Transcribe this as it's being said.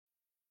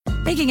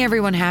Making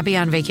everyone happy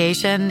on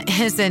vacation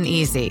isn't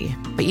easy,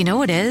 but you know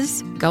what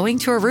is? Going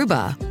to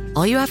Aruba.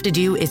 All you have to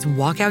do is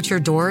walk out your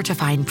door to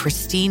find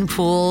pristine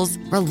pools,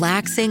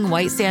 relaxing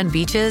white sand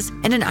beaches,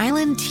 and an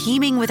island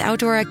teeming with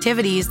outdoor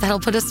activities that'll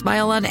put a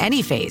smile on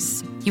any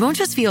face. You won't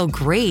just feel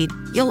great,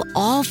 you'll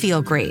all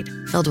feel great,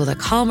 filled with a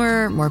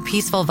calmer, more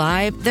peaceful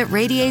vibe that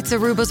radiates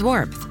Aruba's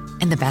warmth.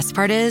 And the best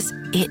part is,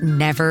 it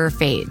never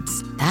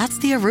fades. That's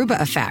the Aruba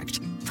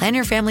effect. Plan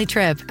your family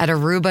trip at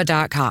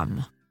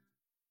Aruba.com.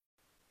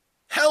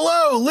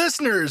 Hello,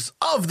 listeners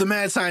of the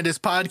Mad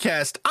Scientist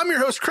Podcast. I'm your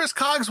host, Chris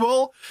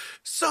Cogswell.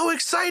 So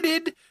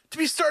excited to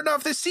be starting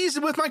off this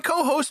season with my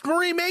co-host,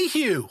 Marie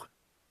Mayhew.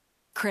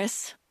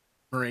 Chris.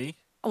 Marie.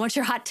 I want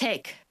your hot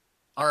take.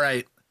 All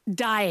right.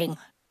 Dying.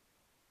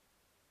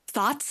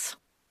 Thoughts?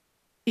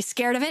 You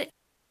scared of it?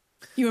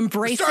 You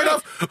embrace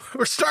it?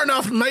 We're starting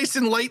off nice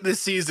and light this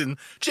season.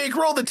 Jake,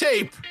 roll the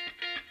tape.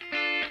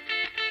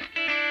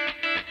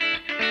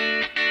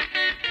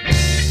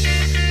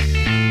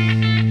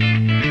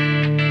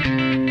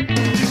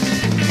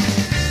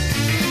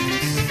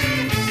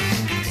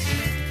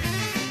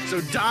 So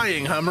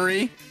dying, huh,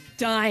 Marie?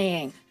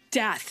 Dying.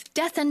 Death.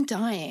 Death and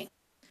dying.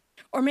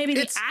 Or maybe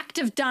the act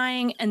of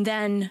dying and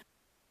then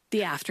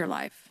the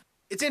afterlife.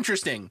 It's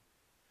interesting.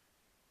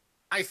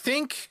 I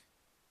think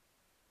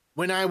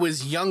when I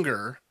was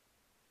younger,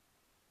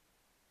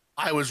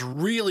 I was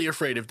really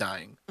afraid of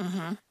dying.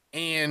 Mm-hmm.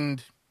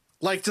 And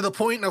like to the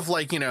point of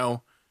like, you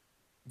know,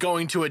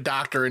 going to a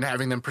doctor and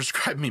having them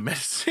prescribe me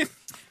medicine.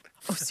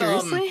 Oh,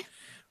 seriously?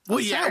 Well,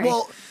 yeah, sorry.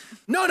 well,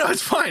 no,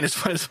 it's fine. It's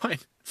fine.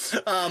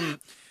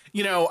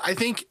 You know, I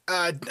think,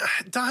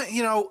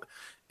 you know,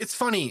 it's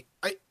funny.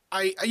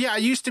 I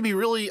used to be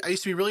really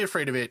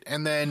afraid of it.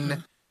 And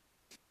then,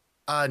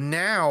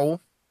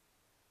 now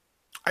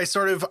I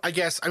sort of, I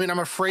guess, I mean, I'm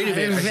afraid of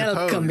it, I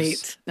welcome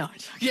suppose. it. No.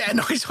 Yeah,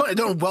 no, I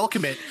don't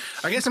welcome it.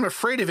 I guess I'm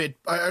afraid of it,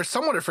 or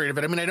somewhat afraid of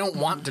it. I mean, I don't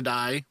want to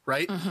die,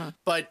 right? Mm-hmm.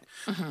 But,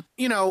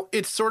 you know,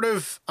 it's sort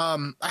of,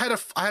 I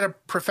had a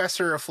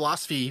professor of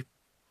philosophy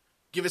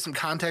give us some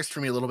context for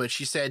me a little bit.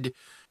 She said,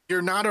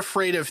 you're not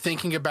afraid of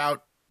thinking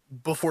about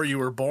before you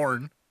were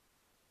born.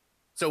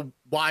 So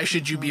why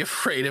should you be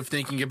afraid of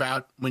thinking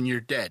about when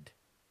you're dead?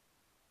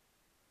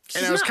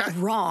 She's not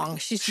wrong.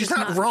 She's just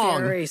not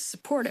wrong. Very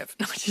supportive.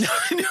 No,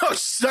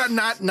 she's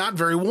not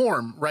very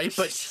warm, right?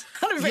 But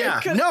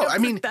I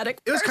mean,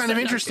 it was kind of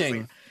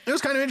interesting. It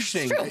was kind of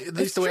interesting, at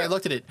least the way I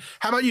looked at it.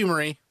 How about you,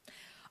 Marie?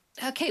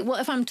 Okay, well,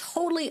 if I'm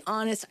totally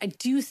honest, I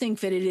do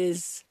think that it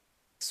is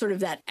sort of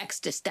that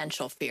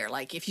existential fear.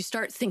 Like if you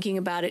start thinking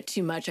about it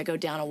too much, I go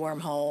down a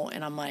wormhole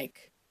and I'm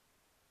like,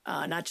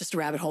 not just a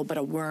rabbit hole, but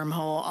a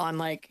wormhole on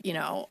like, you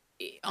know,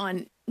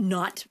 on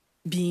not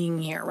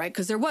being here, right?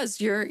 Because there was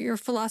your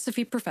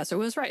philosophy professor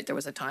was right. There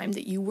was a time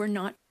that you were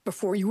not,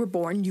 before you were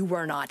born, you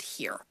were not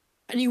here.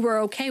 And you were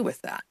okay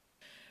with that.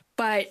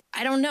 But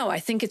I don't know. I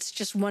think it's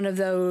just one of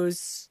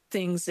those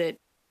things that,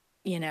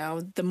 you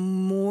know, the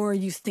more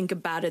you think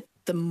about it,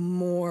 the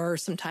more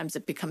sometimes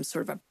it becomes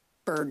sort of a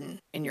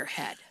burden in your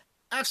head.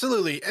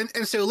 Absolutely.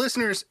 And so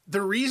listeners,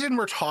 the reason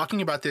we're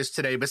talking about this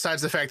today,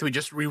 besides the fact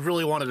that we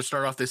really wanted to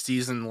start off this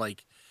season,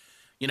 like,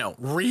 you know,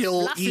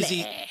 real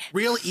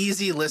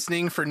easy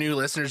listening for new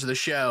listeners of the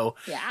show.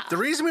 Yeah. The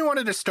reason we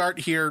wanted to start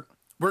here,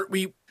 we're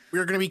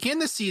going to begin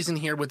the season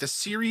here with a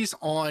series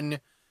on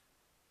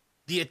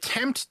the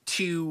attempt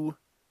to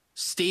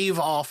stave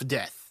off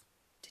death.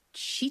 To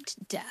cheat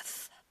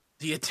death.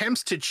 The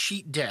attempts to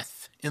cheat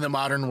death in the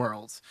modern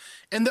world.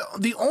 And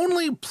the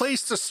only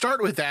place to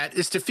start with that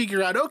is to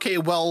figure out, okay,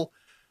 well,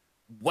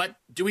 what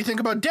do we think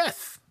about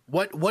death?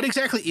 What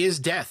exactly is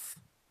death?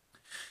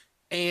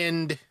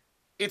 And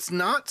it's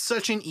not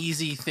such an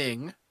easy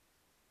thing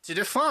to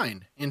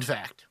define, in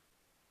fact.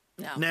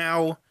 No.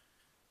 Now,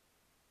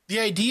 the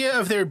idea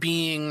of there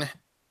being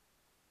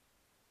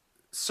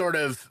sort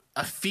of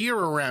a fear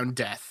around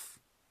death,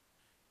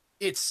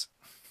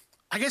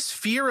 I guess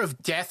fear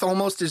of death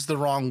almost is the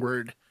wrong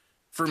word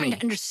for me. I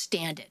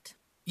understand it.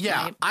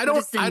 Yeah, right? I don't.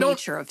 What is the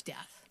nature of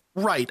death?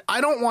 Right, I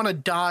don't want to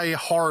die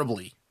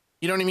horribly.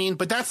 You know what I mean?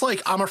 But that's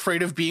like I'm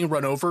afraid of being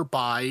run over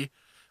by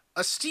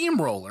a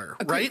steamroller,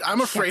 right?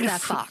 I'm afraid of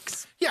that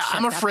box. Yeah, Check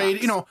I'm afraid.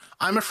 Box. You know,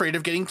 I'm afraid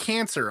of getting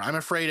cancer. I'm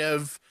afraid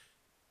of,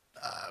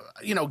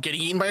 you know,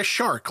 getting eaten by a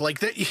shark. Like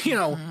that. You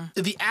know,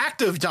 the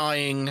act of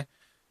dying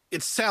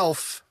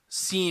itself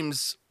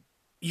seems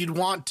you'd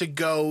want to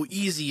go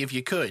easy if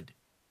you could.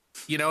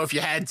 You know, if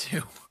you had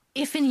to.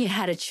 If and you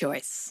had a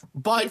choice.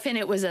 But if and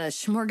it was a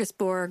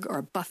smorgasbord or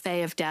a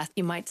buffet of death,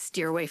 you might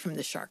steer away from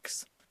the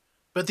sharks.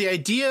 But the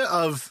idea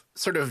of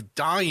sort of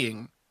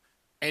dying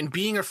and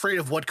being afraid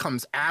of what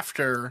comes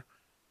after,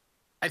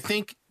 I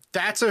think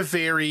that's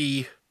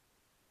something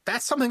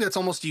that's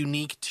almost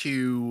unique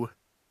to,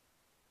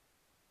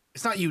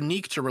 it's not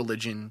unique to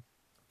religion,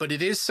 but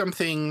it is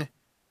something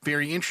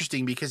very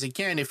interesting because,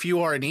 again, if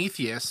you are an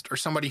atheist or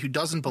somebody who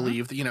doesn't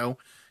believe that, you know,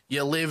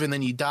 you live and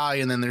then you die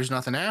and then there's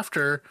nothing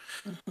after,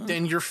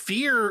 then your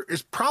fear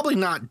is probably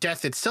not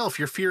death itself.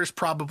 Your fear is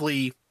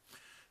probably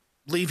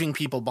leaving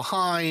people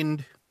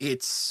behind.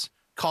 It's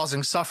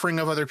causing suffering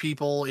of other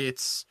people.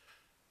 It's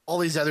all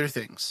these other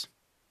things.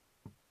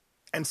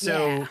 And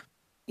so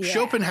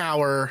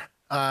Schopenhauer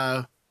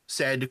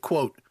said,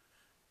 quote,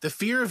 "The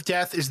fear of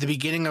death is the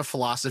beginning of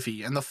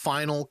philosophy and the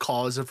final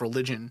cause of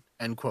religion,"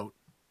 end quote.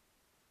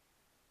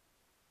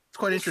 It's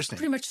quite interesting.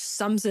 Pretty much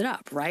sums it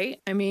up,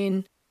 right? I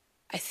mean,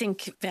 I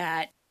think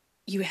that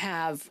you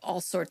have all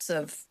sorts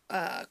of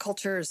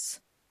cultures,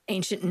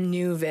 ancient and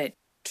new, that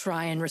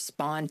try and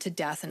respond to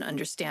death and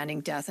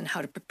understanding death and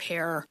how to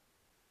prepare,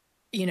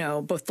 you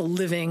know, both the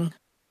living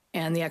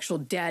and the actual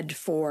dead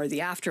for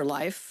the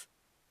afterlife.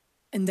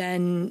 And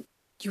then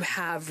you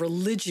have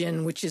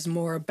religion, which is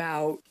more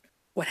about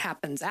what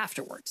happens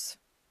afterwards.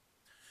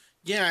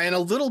 Yeah, and a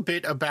little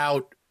bit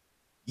about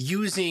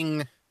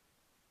using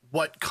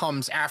what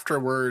comes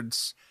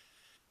afterwards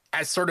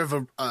as sort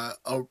of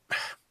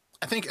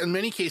I think in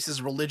many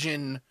cases,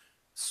 religion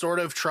sort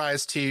of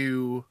tries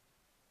to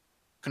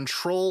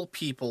control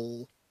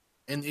people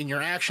in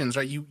your actions,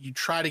 right? You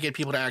try to get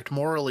people to act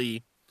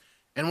morally.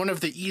 And one of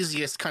the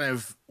easiest kind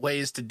of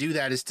ways to do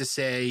that is to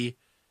say,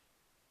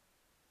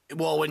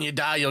 well, when you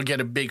die, you'll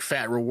get a big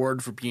fat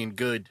reward for being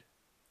good.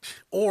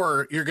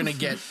 Or you're going to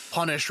get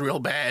punished real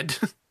bad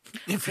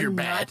if you're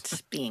bad.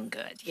 Not being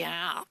good,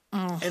 yeah.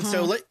 And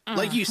so,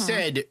 like you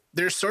said,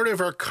 there's sort of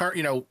our,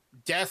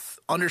 death,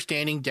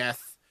 understanding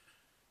death,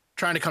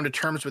 trying to come to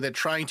terms with it,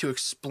 trying to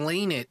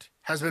explain it,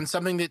 has been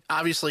something that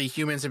obviously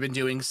humans have been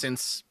doing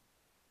since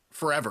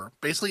forever.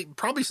 Basically,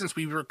 probably since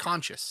we were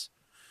conscious.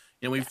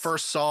 You know, we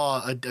first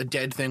saw a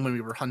dead thing when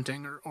we were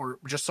hunting or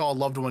just saw a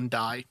loved one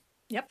die.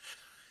 Yep.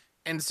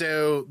 And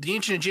so the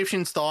ancient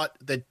Egyptians thought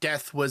that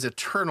death was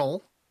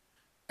eternal.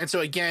 And so,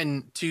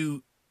 again,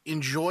 to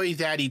enjoy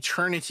that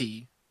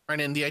eternity,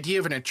 right? And the idea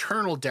of an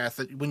eternal death,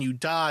 that when you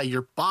die,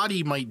 your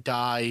body might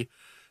die,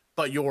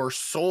 but your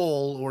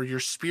soul or your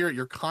spirit,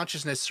 your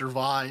consciousness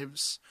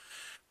survives.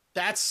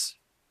 That's,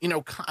 you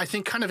know, I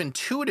think kind of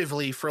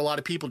intuitively for a lot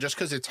of people, just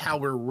because it's how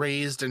we're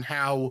raised and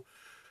how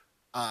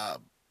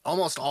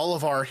almost all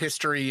of our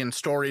history and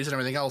stories and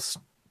everything else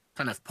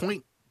kind of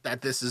point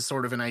that this is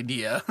sort of an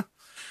idea.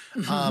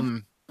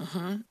 And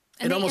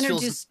it almost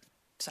feels.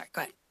 Sorry,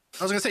 go ahead.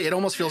 I was going to say, it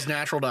almost feels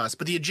natural to us.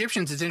 But the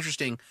Egyptians, it's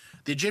interesting.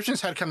 The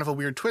Egyptians had kind of a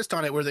weird twist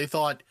on it where they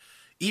thought,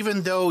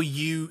 even though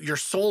your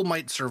soul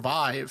might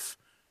survive,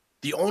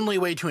 the only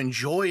way to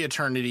enjoy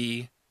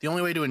eternity, the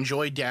only way to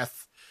enjoy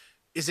death,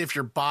 is if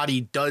your body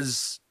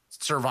does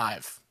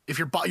survive. If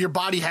your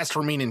body has to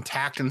remain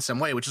intact in some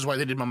way, which is why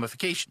they did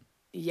mummification.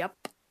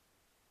 Yep.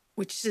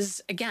 Which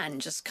is, again,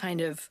 just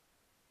kind of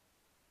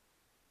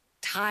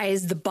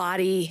ties the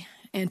body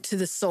into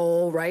the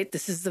soul, right?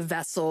 This is the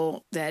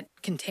vessel that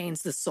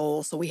contains the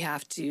soul, so we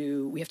have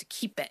to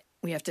keep it.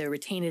 We have to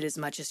retain it as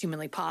much as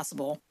humanly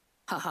possible.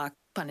 Haha,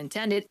 pun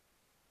intended.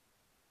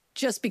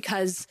 Just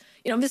because,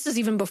 you know, this is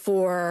even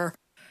before,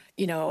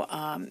 you know,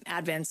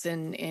 advents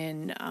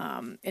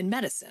in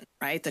medicine,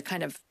 right? The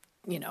kind of,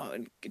 you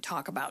know,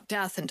 talk about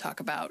death and talk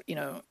about, you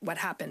know, what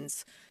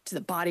happens to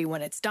the body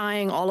when it's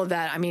dying, all of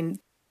that. I mean,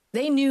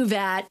 they knew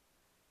that,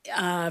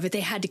 but they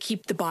had to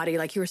keep the body,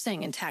 like you were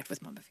saying, intact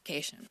with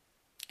mummification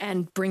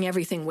and bring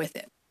everything with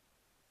it.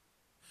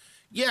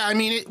 Yeah, I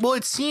mean,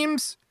 it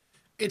seems,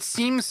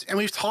 and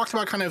we've talked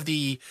about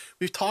the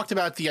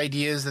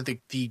ideas that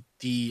the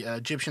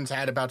Egyptians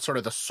had about sort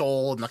of the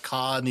soul and the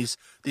ka and these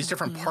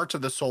different parts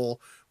of the soul.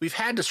 We've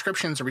had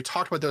descriptions, or we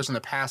talked about those in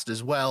the past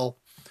as well.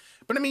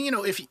 But I mean, you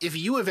know, if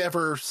you have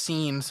ever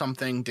seen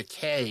something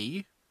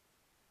decay,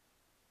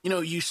 you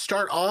know, you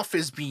start off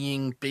as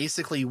being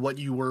basically what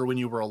you were when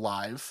you were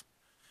alive.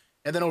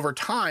 And then over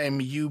time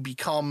you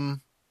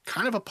become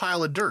kind of a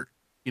pile of dirt,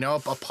 you know,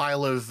 a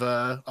pile of,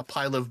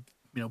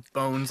 you know,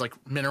 bones, like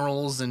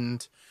minerals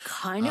and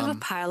kind of a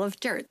pile of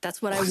dirt.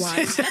 That's what I want.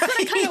 That's what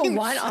I kind of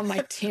want on my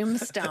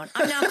tombstone.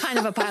 I'm now kind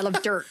of a pile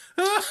of dirt.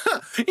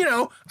 You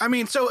know, I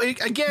mean, so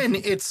again,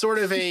 it's sort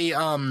of a,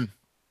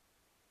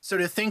 so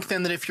to think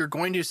then that if you're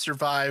going to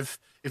survive,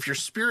 if your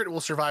spirit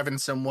will survive in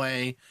some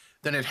way,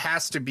 then it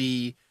has to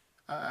be,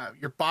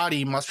 your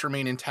body must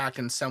remain intact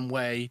in some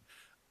way,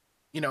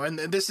 you know, and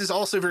this is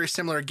also very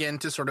similar again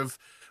to sort of,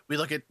 we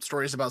look at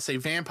stories about, say,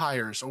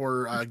 vampires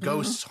or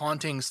ghosts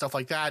haunting, stuff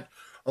like that.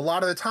 A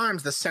lot of the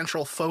times the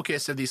central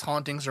focus of these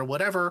hauntings or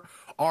whatever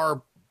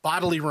are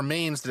bodily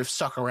remains that have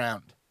stuck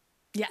around.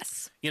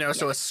 Yes. You know,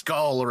 so a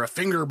skull or a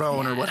finger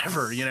bone or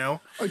whatever, you know,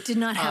 or did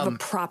not have a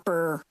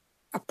proper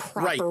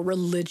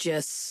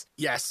religious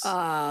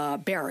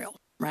burial.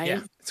 Right.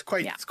 Yeah. It's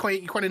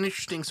quite an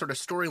interesting sort of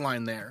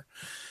storyline there.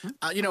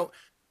 You know,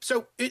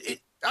 so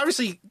it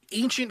obviously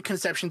ancient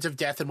conceptions of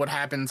death and what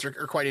happens are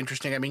quite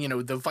interesting. I mean, you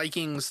know, the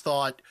Vikings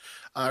thought,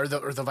 or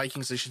the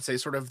Vikings, I should say,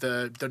 sort of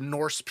the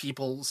Norse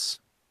people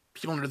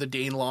under the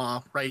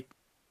Danelaw, right?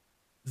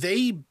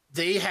 They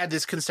had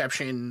this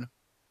conception,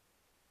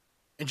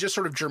 and just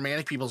sort of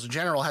Germanic peoples in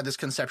general had this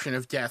conception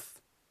of death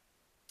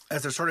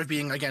as there sort of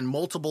being, again,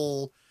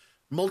 multiple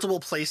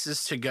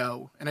places to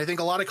go. And I think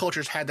a lot of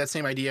cultures had that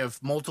same idea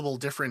of multiple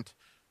different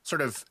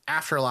sort of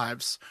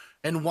afterlives,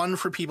 and one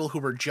for people who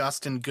were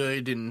just and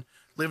good and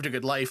lived a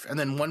good life, and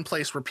then one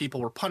place where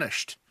people were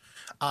punished.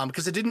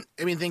 Because it didn't.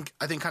 I think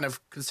kind of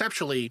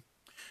conceptually,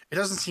 it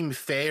doesn't seem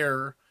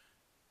fair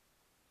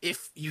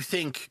if you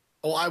think,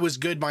 oh, I was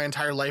good my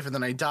entire life and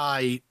then I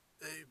die.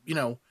 You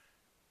know,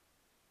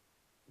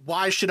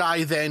 why should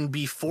I then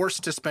be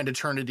forced to spend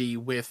eternity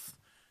with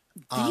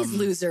these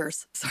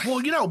losers? Sorry.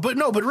 Well, you know, but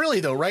really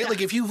though, right? Yeah.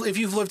 Like if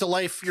you've lived a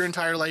life, your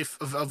entire life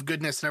of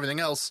goodness and everything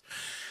else,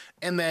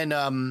 and then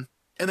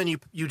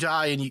you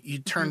die and you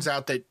turns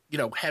out that, you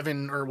know,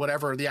 heaven or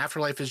whatever, the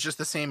afterlife is just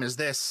the same as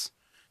this,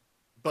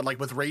 but like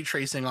with ray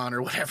tracing on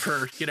or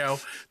whatever, you know,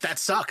 that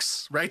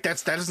sucks, right?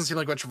 That doesn't seem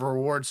like much of a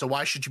reward. So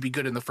why should you be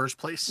good in the first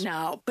place?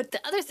 No, but the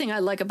other thing I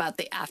like about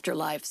the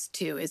afterlives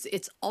too is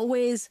it's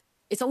always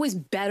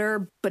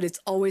better, but it's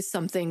always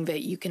something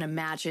that you can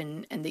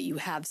imagine and that you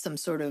have some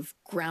sort of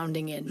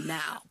grounding in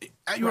now.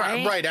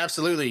 Right,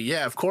 absolutely.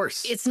 Yeah, of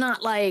course. It's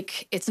not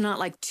like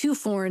too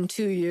foreign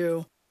to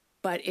you,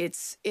 but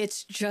it's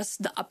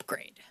just the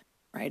upgrade,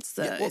 right? It's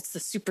the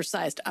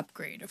supersized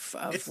upgrade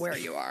of where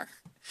you are.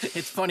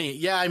 It's funny.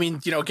 Yeah, I mean,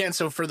 you know, again,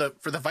 so for the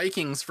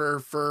Vikings,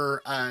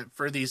 for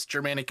these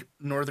Germanic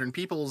northern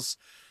peoples,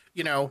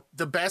 you know,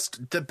 the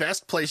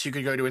best place you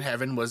could go to in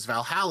heaven was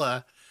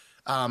Valhalla.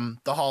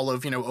 The hall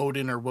of, you know,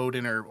 Odin or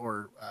Woden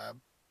or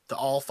the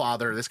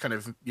Allfather, this kind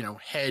of, you know,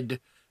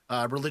 head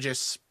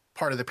religious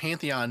part of the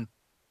pantheon.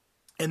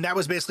 And that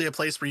was basically a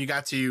place where you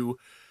got to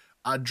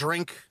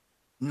drink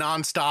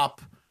nonstop,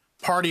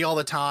 party all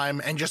the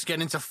time, and just get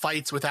into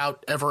fights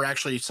without ever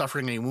actually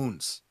suffering any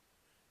wounds.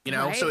 You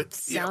know, right. So it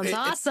sounds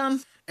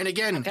awesome. And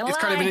again, it's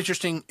kind of an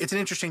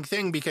interesting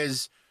thing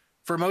because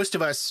for most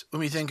of us,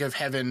 when we think of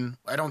heaven,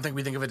 I don't think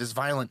we think of it as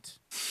violent,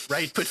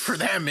 right? But for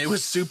them, it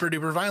was super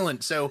duper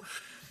violent. So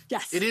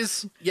yes, it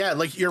is. Yeah,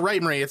 like you're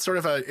right, Marie. It's sort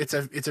of it's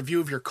a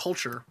view of your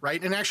culture,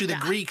 right? And actually,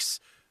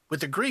 with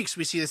the Greeks,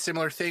 we see a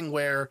similar thing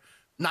where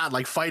not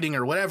like fighting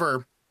or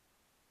whatever,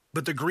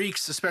 but the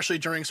Greeks, especially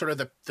during sort of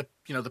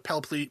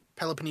the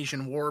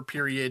Peloponnesian War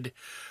period,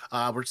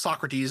 where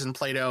Socrates and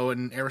Plato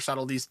and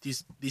Aristotle,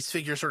 these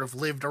figures sort of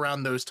lived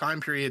around those time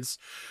periods.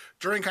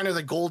 During kind of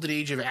the golden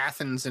age of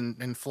Athens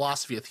and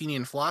philosophy,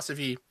 Athenian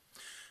philosophy,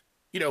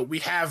 you know, we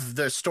have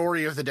the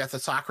story of the death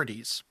of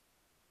Socrates.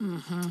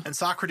 Mm-hmm. And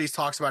Socrates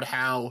talks about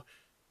how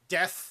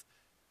death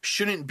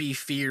shouldn't be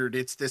feared.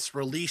 It's this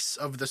release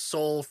of the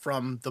soul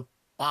from the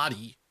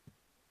body,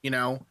 you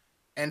know?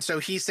 And so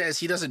he says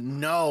he doesn't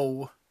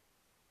know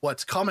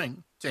what's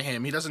coming to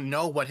him. He doesn't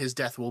know what his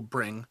death will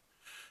bring.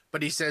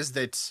 But he says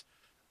that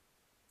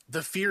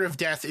the fear of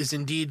death is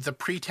indeed the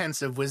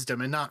pretense of wisdom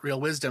and not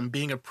real wisdom,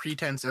 being a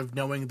pretense of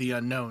knowing the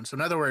unknown. So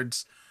in other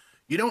words,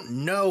 you don't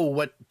know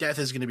what death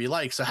is going to be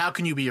like. So how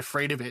can you be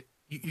afraid of it?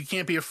 You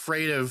can't be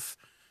afraid of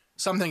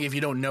something if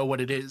you don't know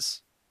what it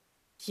is.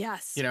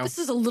 Yes. You know? This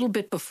is a little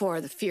bit before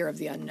the fear of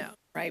the unknown,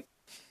 right?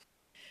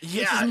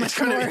 Yeah. It's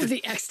much more of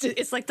the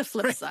it's like the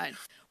flip side.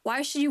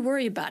 Why should you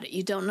worry about it?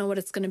 You don't know what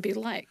it's going to be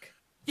like.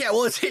 Yeah,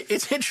 well,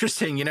 it's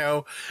interesting, you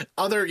know.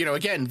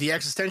 Again, the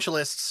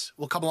existentialists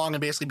will come along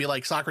and basically be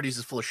like, Socrates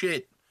is full of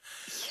shit.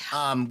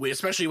 Yeah.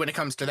 Especially when it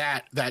comes to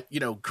that, you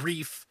know,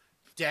 grief,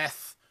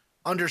 death,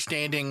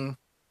 understanding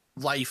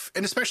life,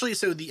 and especially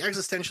so the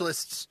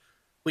existentialists,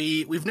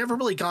 we've never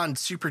really gone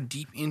super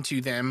deep into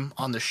them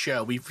on the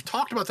show. We've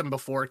talked about them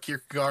before,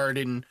 Kierkegaard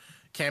and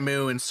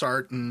Camus and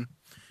Sartre,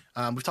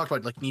 and we've talked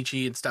about like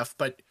Nietzsche and stuff,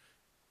 but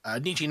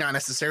Nietzsche not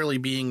necessarily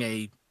being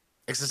a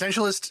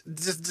existentialist.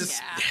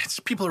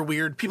 Just people are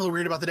weird. People are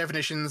weird about the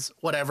definitions.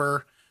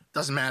 Whatever,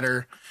 doesn't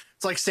matter.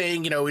 It's like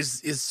saying, you know,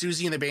 is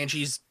Susie and the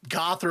Banshees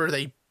goth, or are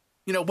they,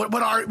 you know, what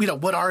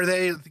are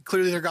they?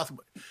 Clearly, they're goth.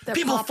 They're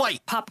people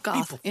fight. Pop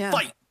goth. People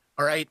fight.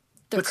 All right.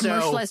 They're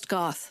commercialized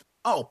goth.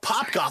 Oh,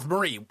 pop goth,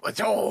 Marie.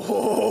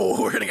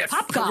 Oh, we're gonna get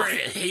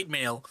hate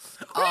mail.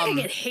 We're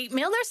gonna get hate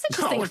mail. There's such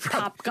a thing as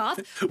pop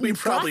goth. We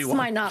probably Goths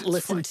might not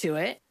listen to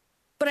it.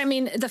 But I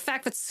mean, the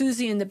fact that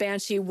Susie and the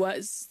Banshee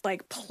was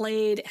like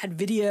played, had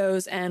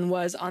videos, and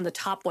was on the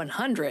top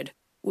 100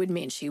 would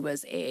mean she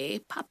was a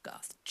pop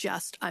goth.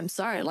 I'm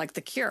sorry, like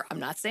The Cure. I'm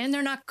not saying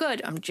they're not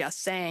good. I'm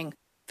just saying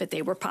that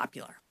they were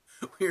popular.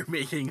 We're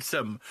making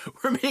some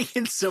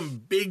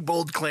big,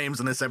 bold claims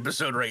on this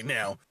episode right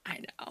now. I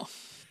know.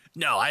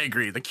 No, I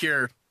agree. The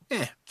Cure,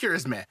 Cure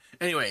is meh.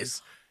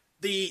 Anyways,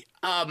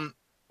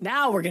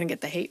 now we're gonna get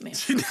the hate mail.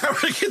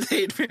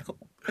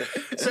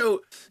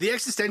 So the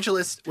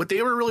existentialists, what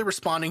they were really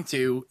responding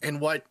to,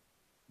 and what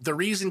the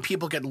reason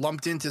people get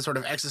lumped into sort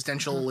of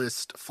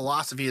existentialist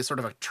philosophy is sort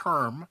of a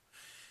term.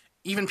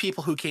 Even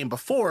people who came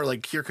before,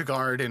 like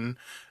Kierkegaard and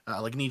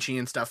like Nietzsche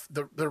and stuff,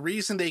 the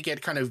reason they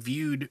get kind of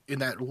viewed in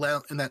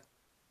that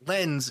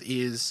lens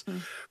is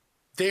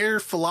their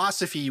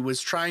philosophy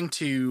was trying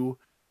to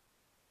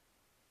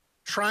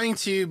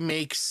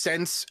make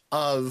sense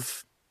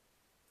of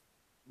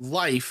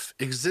life,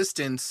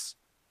 existence,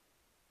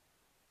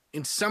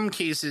 in some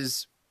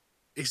cases,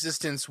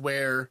 existence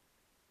where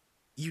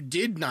you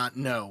did not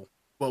know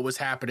what was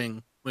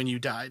happening when you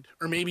died.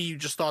 Or maybe you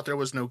just thought there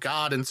was no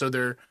God, and so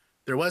there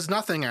was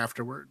nothing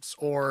afterwards.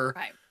 Or,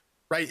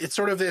 right? It's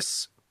sort of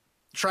this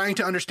trying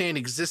to understand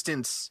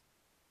existence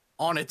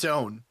on its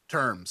own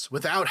terms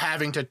without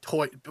having to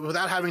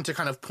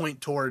kind of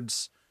point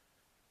towards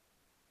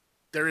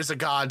there is a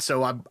God,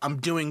 so I'm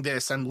doing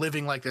this, I'm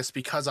living like this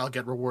because I'll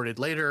get rewarded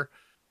later.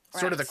 Right.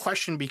 Sort of the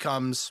question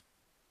becomes,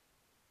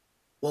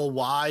 well,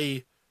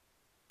 why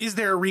is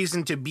there a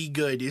reason to be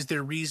good? Is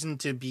there reason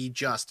to be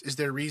just? Is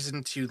there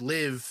reason to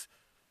live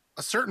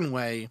a certain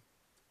way?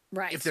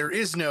 Right. If there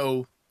is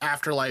no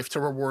afterlife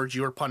to reward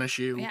you or punish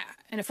you. Yeah.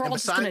 And if we're all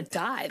just going to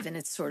die, then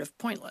it's sort of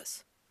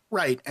pointless.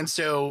 Right. And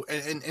so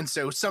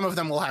some of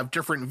them will have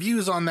different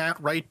views on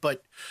that. Right.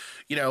 But,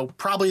 you know,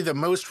 probably the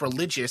most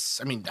religious,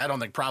 I mean, I don't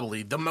think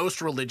probably the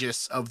most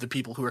religious of the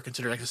people who are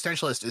considered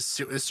existentialists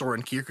is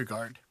Soren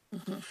Kierkegaard,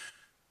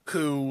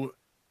 who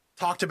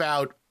talked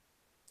about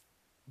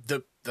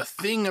the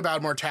thing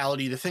about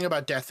mortality, the thing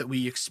about death that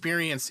we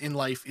experience in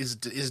life is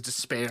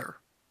despair.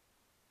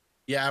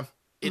 Yeah.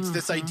 It's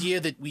this idea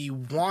that we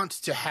want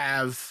to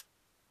have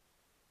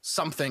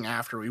something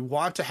after. We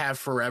want to have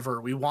forever.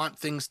 We want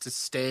things to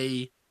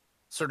stay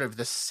sort of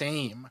the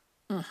same.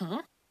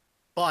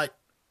 But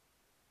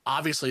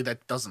obviously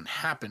that doesn't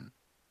happen.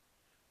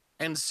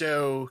 And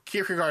so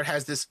Kierkegaard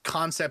has this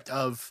concept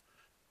of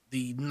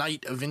the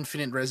night of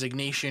infinite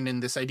resignation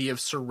and this idea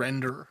of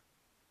surrender.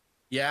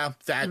 Yeah,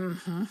 that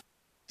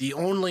the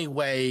only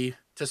way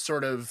to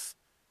sort of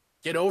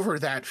get over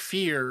that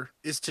fear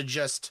is to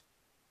just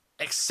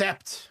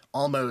accept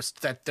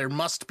almost that there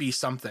must be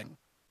something,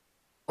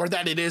 or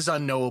that it is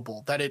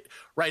unknowable, that it,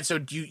 right? So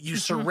you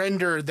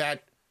surrender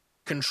that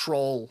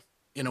control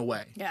in a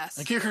way. Yes.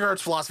 And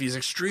Kierkegaard's philosophy is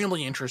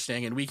extremely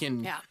interesting, and we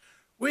can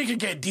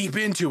get deep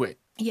into it.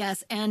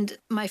 Yes, and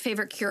my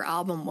favorite Cure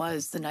album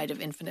was The Night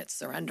of Infinite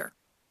Surrender.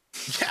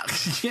 Yeah,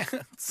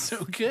 it's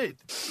so good.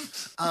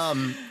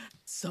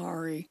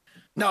 Sorry.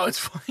 No, it's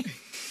fine.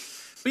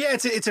 But yeah,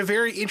 it's a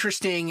very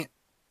interesting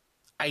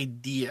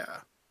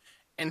idea.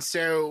 And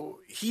so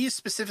he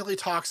specifically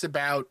talks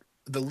about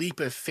the leap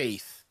of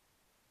faith.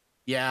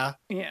 Yeah.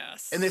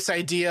 Yes. And this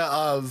idea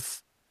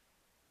of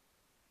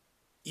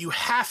you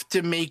have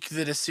to make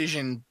the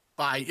decision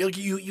by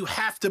you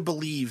have to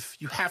believe,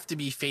 you have to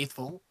be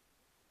faithful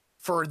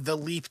for the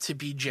leap to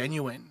be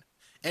genuine.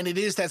 And it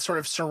is that sort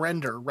of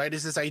surrender, right?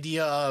 Is this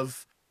idea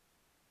of,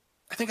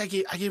 I think I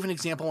gave an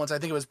example once. I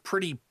think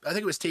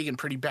it was taken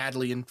pretty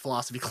badly in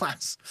philosophy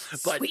class.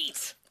 But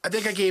Sweet. I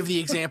think I gave the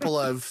example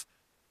of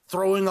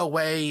throwing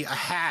away a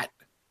hat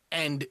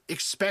and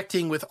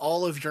expecting with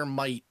all of your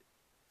might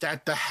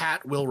that the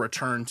hat will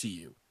return to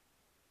you.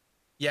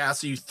 Yeah,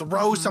 so you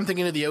throw something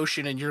into the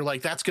ocean and you're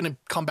like, that's going to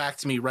come back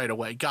to me right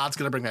away. God's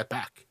going to bring that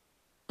back.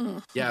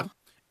 Yeah.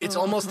 It's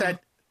almost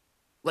that,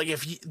 like,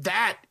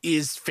 that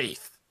is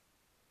faith.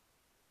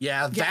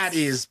 Yeah, that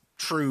is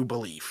true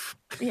belief.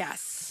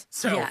 Yes.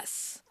 So,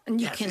 yes. And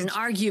you can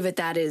argue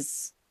that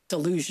is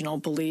delusional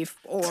belief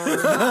or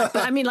not.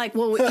 But I mean, like,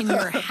 well, in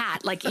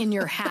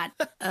your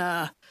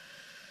hat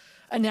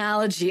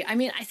analogy, I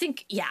mean, I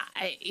think,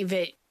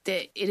 it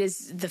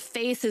is, the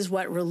faith is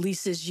what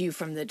releases you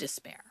from the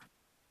despair,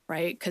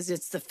 right? Because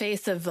it's the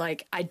faith of,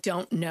 like, I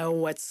don't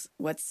know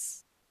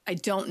I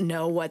don't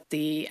know what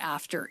the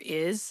after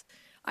is.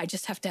 I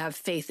just have to have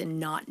faith in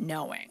not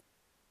knowing.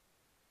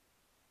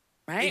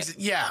 Right?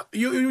 Yeah.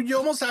 You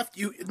almost have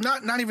to,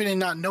 not even in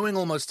not knowing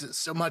almost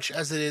so much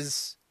as it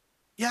is.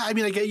 Yeah. I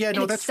mean, I get,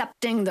 that's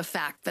accepting the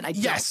fact that I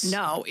don't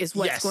know is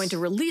what's going to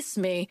release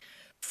me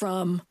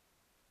from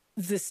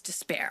this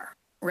despair.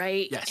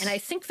 Right. Yes. And I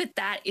think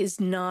that's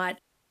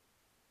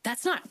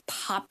not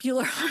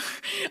popular.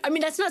 I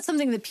mean, that's not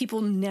something that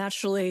people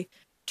naturally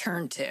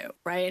turn to.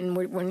 Right. And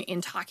when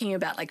in talking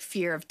about, like,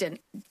 fear of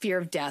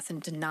death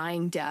and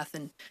denying death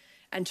and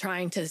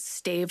trying to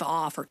stave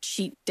off or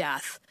cheat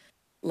death,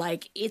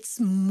 like, it's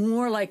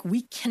more like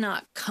we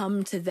cannot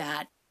come to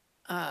that.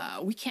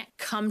 We can't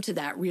come to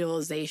that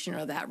realization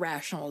or that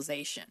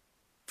rationalization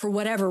for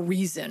whatever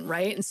reason.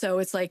 Right. And so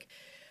it's like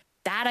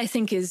that, I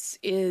think is,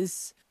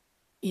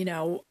 you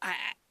know,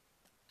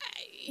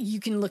 you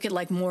can look at,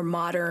 like, more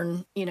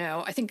modern,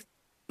 I think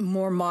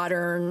more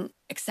modern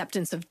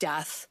acceptance of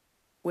death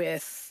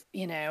with,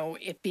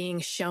 it being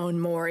shown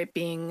more, it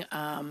being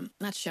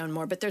not shown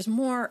more, but there's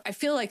more, I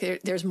feel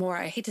like there's more,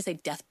 I hate to say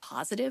death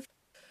positive,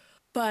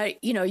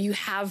 but, you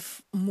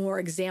have more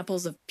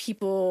examples of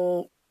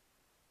people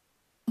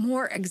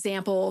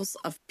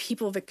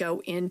that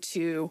go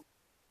into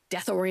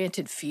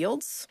death-oriented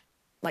fields,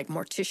 like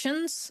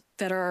morticians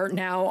that are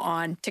now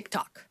on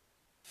TikTok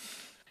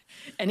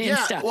and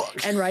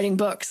Insta and writing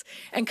books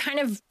and kind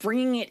of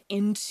bringing it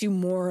into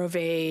more of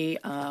a,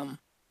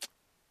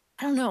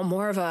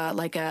 more of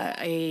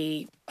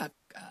a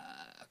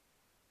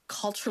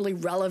culturally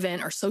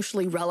relevant or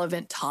socially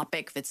relevant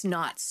topic that's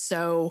not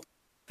so,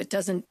 if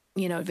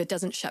it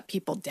doesn't shut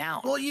people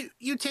down. Well,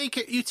 you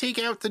take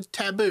out the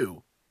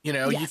taboo,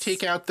 you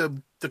take out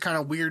the kind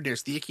of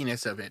weirdness, the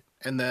ickiness of it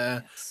and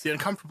the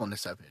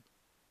uncomfortableness of it.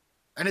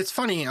 And it's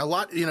funny, a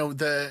lot,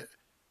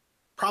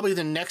 probably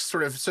the next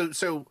sort of,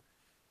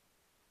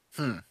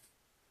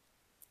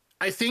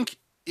 I think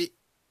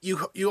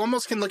you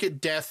almost can look at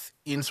death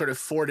in sort of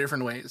four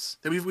different ways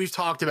that we've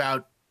talked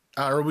about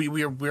or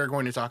we are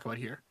going to talk about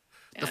here.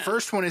 The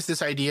first one is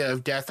this idea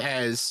of death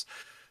as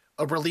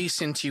a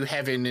release into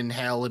heaven and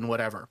hell and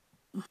whatever,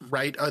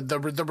 right?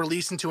 The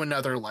release into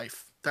another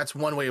life. That's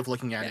one way of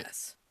looking at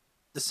it.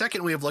 The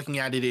second way of looking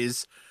at it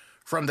is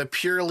from the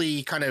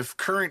purely kind of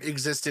current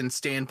existence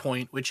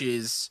standpoint, which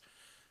is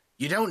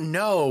you don't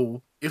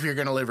know if you're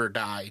going to live or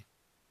die.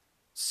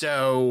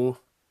 So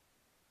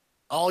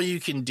all you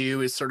can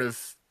do is sort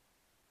of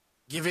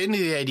give in to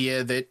the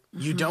idea that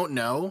you don't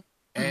know.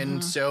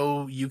 And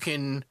so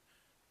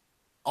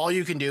all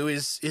you can do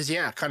is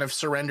kind of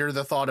surrender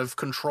the thought of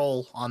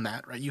control on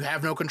that, right? You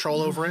have no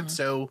control over it.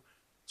 So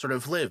sort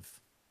of live,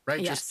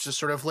 right? Yes. Just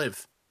sort of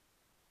live.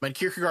 But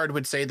Kierkegaard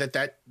would say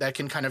that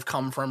can kind of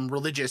come from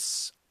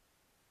religious,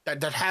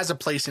 that has a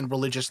place in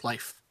religious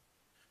life.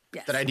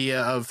 Yes. That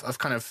idea of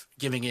kind of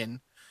giving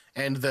in.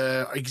 And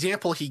the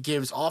example he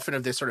gives often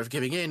of this sort of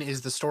giving in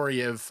is the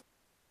story of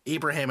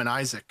Abraham and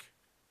Isaac,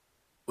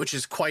 which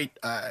is quite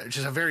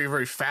just a very,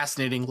 very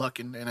fascinating look.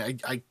 And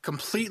I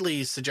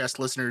completely suggest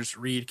listeners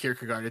read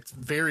Kierkegaard. It's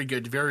very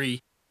good,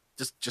 very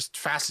just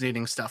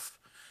fascinating stuff.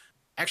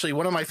 Actually,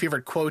 one of my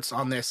favorite quotes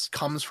on this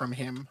comes from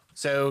him.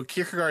 So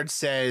Kierkegaard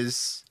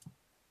says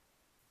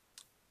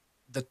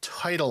the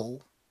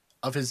title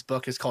of his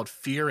book is called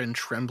Fear and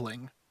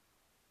Trembling.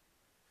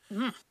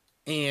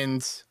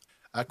 And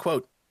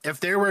quote, if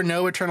there were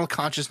no eternal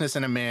consciousness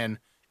in a man,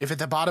 if at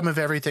the bottom of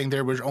everything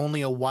there was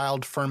only a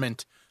wild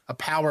ferment, a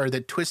power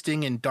that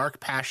twisting in dark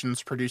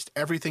passions produced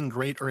everything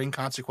great or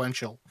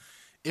inconsequential,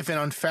 if an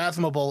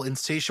unfathomable,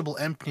 insatiable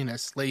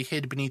emptiness lay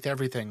hid beneath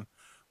everything,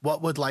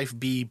 what would life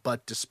be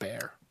but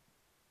despair?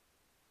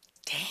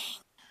 Dang.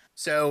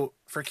 So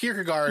for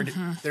Kierkegaard,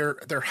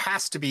 there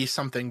has to be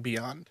something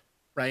beyond,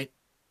 right?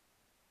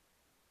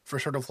 For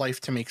sort of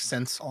life to make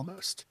sense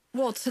almost.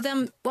 Well, to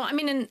them, I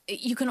mean, and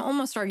you can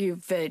almost argue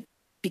that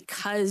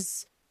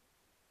because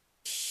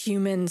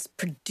humans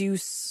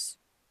produce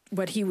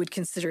what he would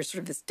consider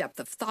sort of this depth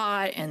of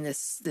thought and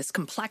this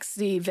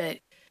complexity,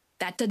 that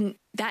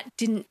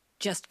didn't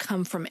just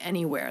come from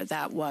anywhere.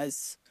 That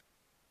was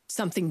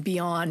something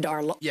beyond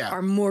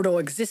our mortal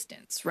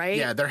existence, right?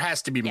 Yeah, there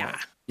has to be more.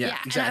 Yeah,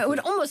 exactly. And I would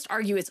almost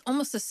argue it's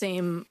almost the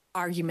same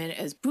argument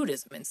as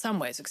Buddhism in some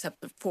ways,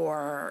 except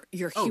for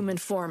your human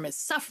form is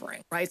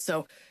suffering, right?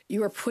 So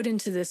you are put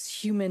into this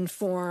human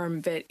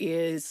form that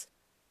is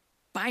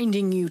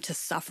binding you to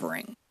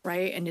suffering,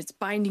 right? And it's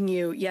binding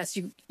you. Yes,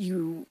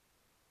 you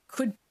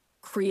could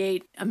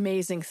create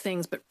amazing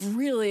things, but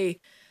really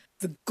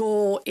the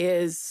goal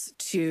is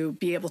to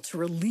be able to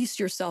release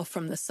yourself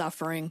from the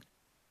suffering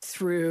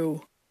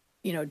through,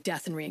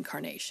 death and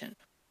reincarnation.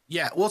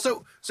 Yeah, well,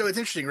 so it's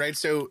interesting, right?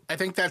 So I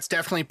think that's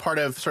definitely part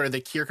of sort of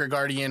the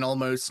Kierkegaardian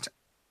almost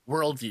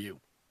worldview,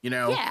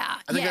 Yeah,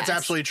 I think that's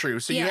absolutely true.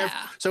 So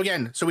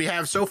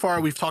so far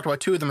we've talked about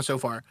two of them so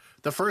far.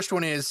 The first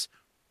one is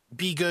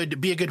be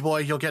a good boy,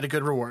 you'll get a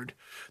good reward.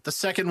 The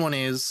second one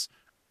is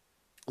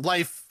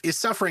life is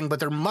suffering, but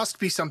there must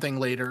be something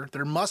later.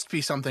 There must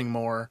be something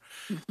more.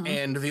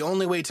 And the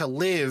only way to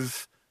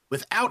live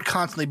without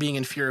constantly being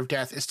in fear of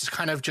death is to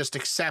kind of just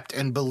accept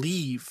and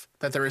believe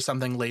that there is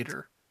something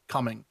later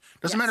coming.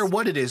 Doesn't matter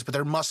what it is, but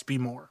there must be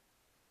more.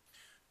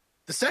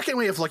 The second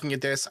way of looking at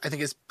this, I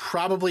think, is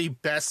probably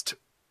best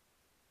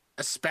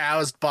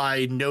espoused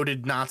by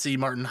noted Nazi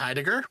Martin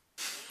Heidegger,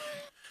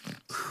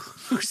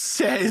 who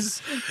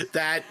says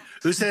that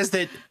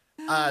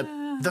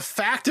the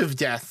fact of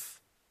death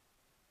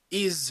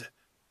is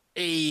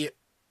a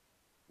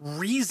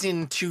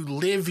reason to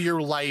live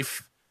your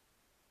life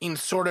in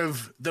sort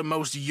of the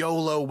most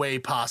YOLO way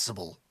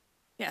possible.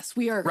 Yes,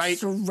 we are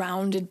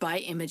surrounded by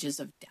images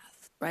of death.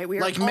 Right,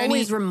 we are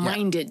always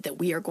reminded that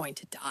we are going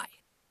to die.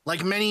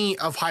 Like many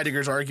of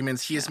Heidegger's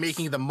arguments, he is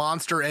making the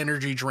Monster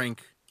Energy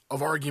drink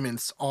of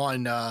arguments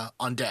on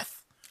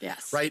death.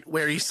 Yes, right,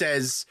 where he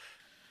says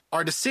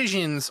our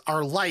decisions,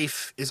 our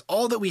life is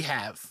all that we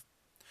have,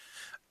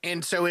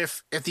 and so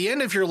if at the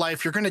end of your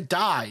life you're going to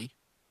die,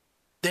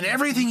 then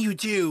everything you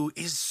do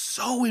is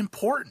so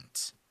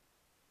important.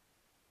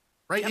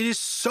 Right, it is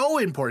so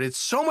important. It's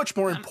so much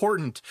more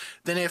important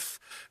than if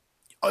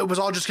it was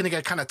all just going to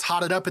get kind of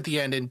totted up at the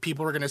end and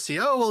people were going to see,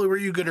 oh, well, were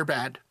you good or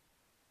bad?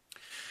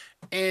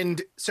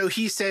 And so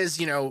he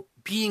says,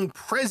 being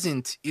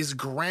present is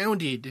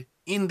grounded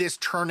in this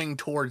turning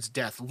towards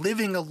death.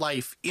 Living a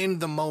life in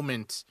the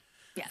moment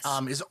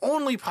is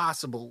only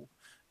possible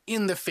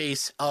in the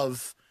face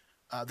of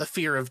the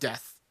fear of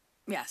death.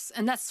 Yes.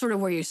 And that's sort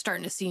of where you're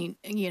starting to see,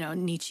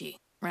 Nietzsche,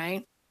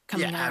 right?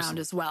 Coming around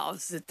as well.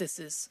 Is that this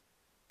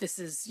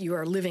is you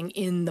are living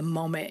in the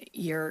moment.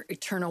 Your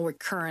eternal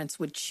recurrence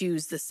would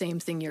choose the same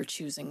thing you're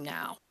choosing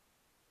now.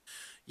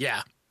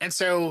 Yeah. And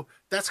so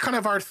that's kind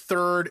of our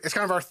third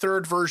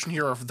version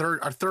here of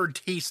our third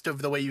taste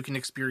of the way you can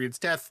experience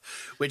death,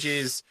 which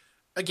is,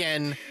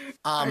 again,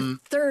 our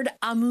third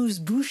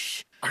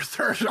amuse-bouche. Our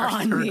third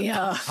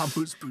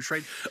amuse-bouche,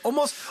 right?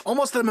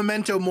 Almost the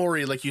memento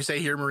mori, like you say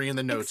here, Marie, in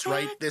the notes,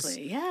 right?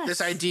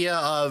 This idea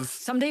of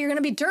someday you're going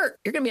to be dirt.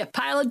 You're going to be a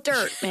pile of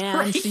dirt, man.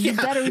 Right, so you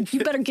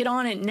better get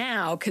on it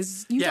now,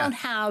 because you don't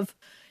have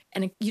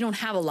and you don't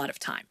have a lot of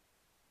time.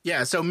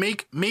 Yeah, so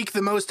make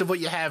the most of what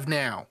you have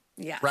now.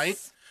 Yes. Right?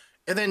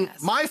 And then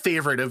my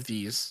favorite of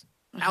these,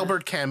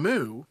 Albert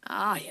Camus.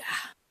 Oh, yeah.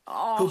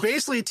 Oh. Who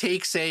basically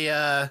takes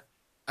this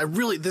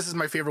is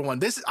my favorite one.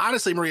 This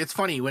honestly, Marie, it's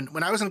funny.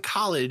 When I was in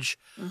college,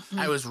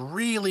 I was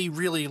really,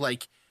 really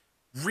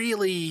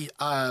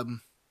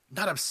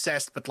not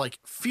obsessed, but like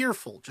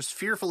fearful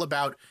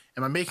about,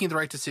 am I making the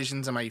right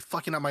decisions? Am I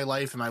fucking up my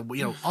life? Am I,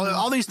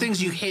 all these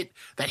things you hit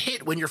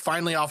when you're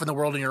finally off in the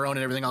world on your own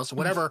and everything else,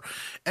 whatever.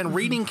 And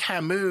reading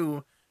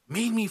Camus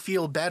made me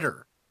feel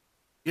better.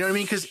 You know what I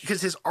mean?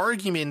 Because his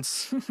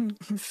arguments,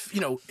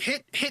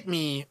 hit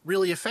me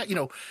really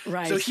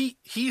Right. So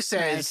he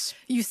says,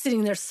 you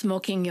sitting there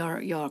smoking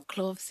your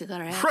clove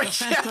cigarette,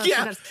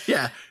 right?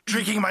 Yeah,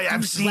 drinking my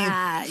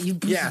absinthe.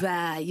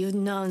 You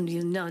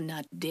know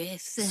not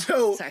this.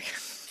 So sorry.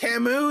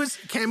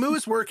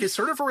 Camus' work is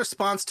sort of a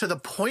response to the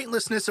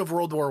pointlessness of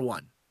World War I.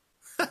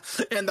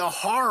 And the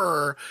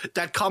horror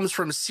that comes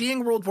from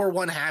seeing World War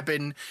I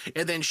happen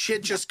and then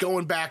shit just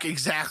going back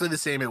exactly the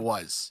same it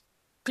was.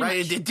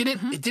 Right. It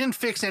didn't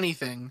fix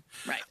anything.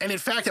 Right. And in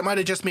fact, it might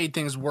have just made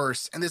things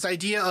worse. And this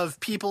idea of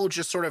people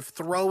just sort of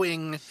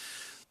throwing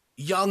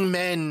young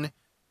men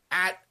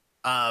at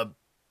a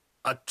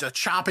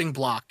chopping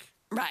block.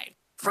 Right.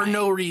 For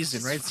no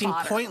reason, right? It seemed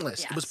Fodder.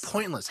 pointless. Yes. It was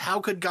pointless. How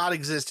could God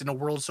exist in a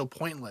world so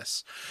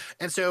pointless?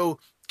 And so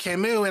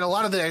Camus and a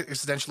lot of the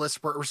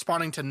existentialists were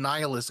responding to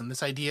nihilism,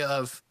 this idea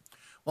of,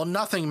 well,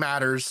 nothing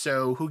matters,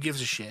 so who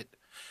gives a shit?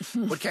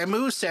 What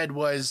Camus said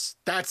was,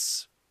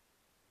 that's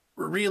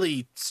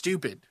really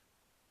stupid,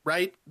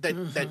 right? That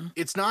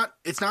it's not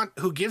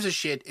who gives a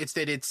shit, it's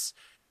that it's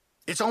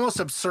almost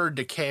absurd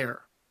to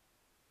care,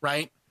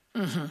 right?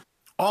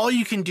 All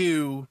you can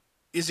do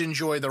is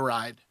enjoy the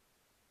ride.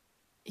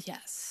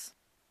 Yes.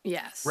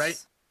 Right?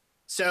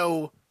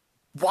 So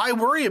why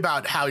worry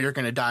about how you're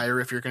going to die or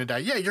if you're going to die?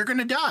 Yeah, you're going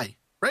to die,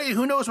 right?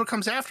 Who knows what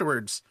comes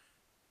afterwards?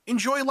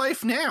 Enjoy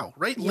life now,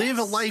 right? Yes. Live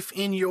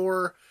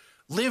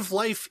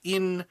life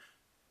in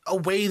a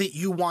way that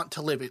you want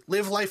to live it.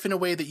 Live life in a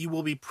way that you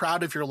will be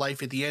proud of your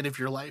life at the end of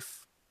your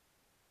life.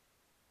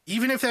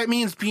 Even if that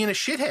means being a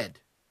shithead.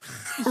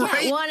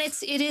 Right? Yeah, well, and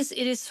it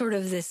is sort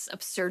of this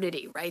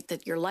absurdity, right?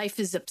 That your life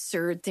is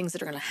absurd. Things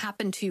that are going to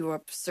happen to you are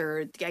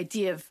absurd. The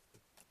idea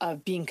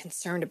of being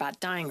concerned about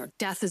dying or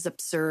death is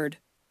absurd.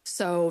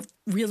 So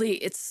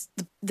really,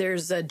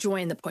 there's a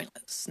joy in the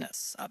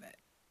pointlessness of it.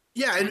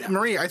 Yeah, and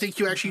Marie, I think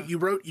you actually you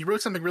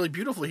wrote something really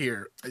beautiful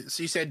here.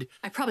 So you said,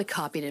 I probably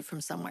copied it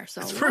from somewhere,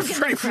 so we'll give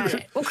them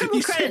credit. We'll give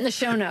them credit in the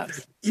show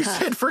notes. You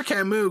said for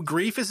Camus,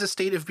 grief is a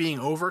state of being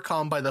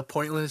overcome by the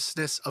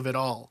pointlessness of it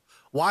all.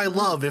 Why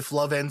love if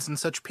love ends in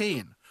such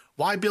pain?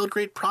 Why build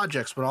great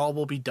projects when all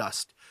will be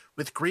dust?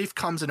 With grief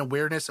comes an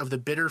awareness of the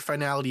bitter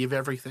finality of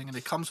everything, and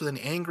it comes with an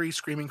angry,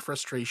 screaming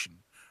frustration.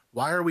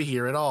 Why are we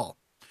here at all?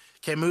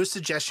 Camus'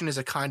 suggestion is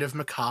a kind of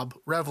macabre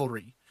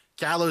revelry.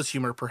 Gallows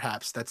humor,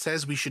 perhaps, that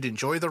says we should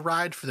enjoy the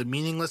ride for the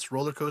meaningless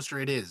roller coaster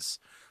it is.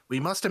 We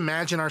must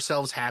imagine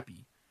ourselves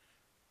happy.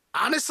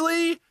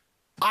 Honestly,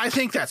 I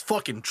think that's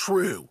fucking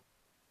true.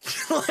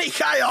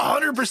 Like, I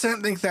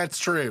 100% think that's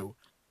true.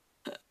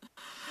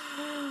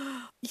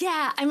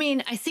 Yeah, I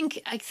mean, I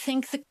think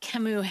that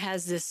Camus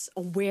has this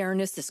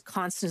awareness, this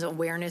constant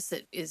awareness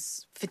that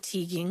is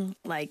fatiguing.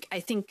 Like,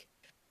 I think,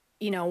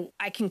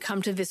 I can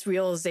come to this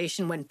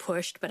realization when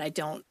pushed, but I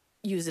don't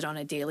use it on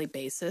a daily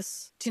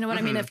basis. Do you know what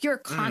I mean? If you're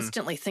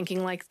constantly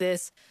thinking like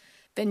this,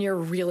 then you're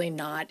really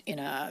not in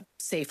a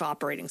safe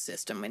operating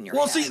system in your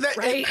head, see that,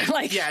 right?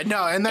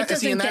 And it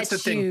doesn't that's the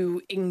thing.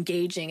 you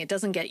engaging. It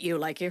doesn't get you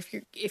like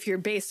if you're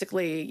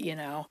basically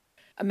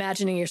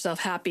imagining yourself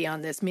happy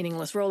on this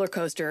meaningless roller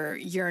coaster,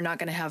 you're not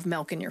going to have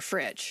milk in your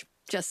fridge.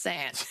 Just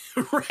saying.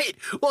 Right.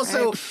 Well,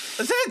 so is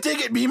that a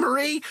dig at me,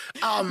 Marie?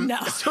 No.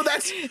 So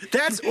that's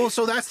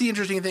the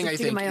interesting thing, I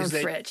think, my own is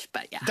that fridge,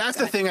 but yeah. That's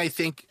the thing I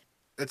think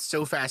that's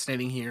so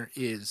fascinating here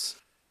is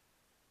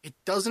it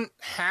doesn't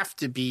have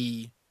to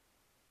be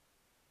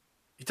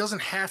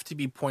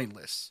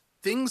pointless.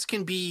 Things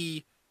can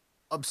be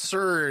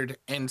absurd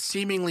and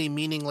seemingly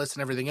meaningless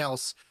and everything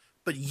else,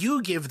 but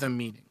you give them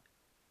meaning.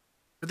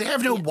 But they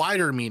have no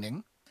wider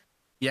meaning.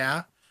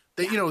 Yeah.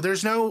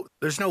 There's no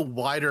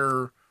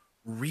wider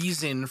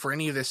reason for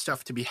any of this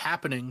stuff to be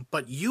happening,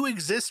 but you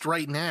exist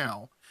right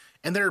now,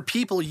 and there are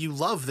people you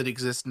love that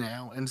exist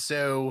now. And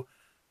so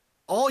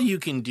all you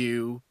can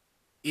do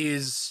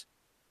is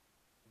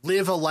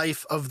live a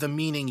life of the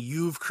meaning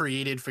you've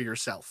created for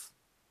yourself.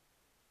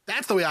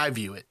 That's the way I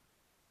view it.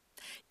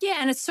 Yeah,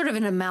 and it's sort of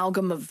an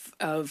amalgam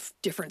of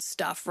different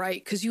stuff,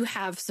 right? Because you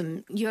have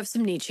some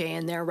Nietzsche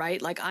in there,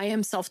 right? Like, I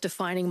am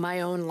self-defining my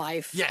own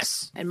life.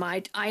 Yes. And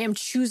I am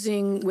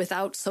choosing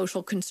without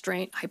social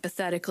constraint,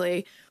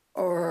 hypothetically,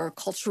 or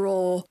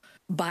cultural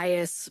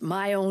bias,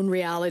 my own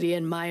reality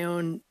and my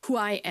own who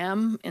I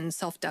am in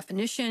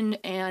self-definition.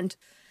 And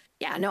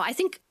I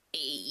think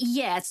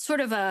it's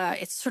sort of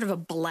a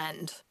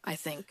blend, I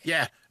think.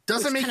 Yeah.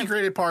 Doesn't make you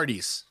great at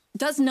parties.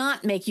 does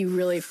not make you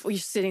really. You're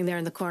sitting there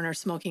in the corner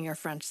smoking your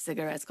French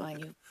cigarettes,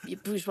 going, "You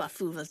bourgeois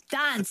fools,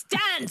 dance,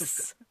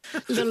 dance,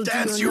 little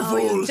Dance, do you you know,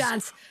 fools!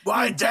 dance.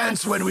 Why You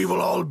dance when we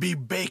will all be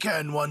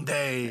bacon one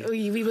day?"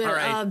 We will All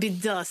right. all be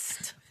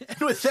dust. And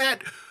with that,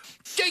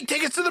 Jake,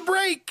 take us to the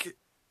break.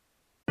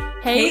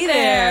 Hey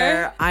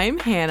there! I'm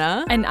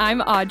Hannah. And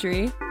I'm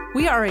Audrey.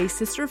 We are a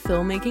sister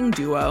filmmaking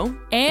duo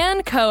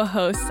And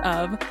co-hosts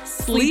of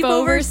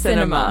Sleepover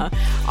Cinema.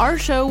 Our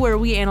show where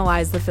we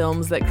analyze the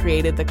films that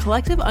created the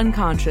collective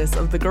unconscious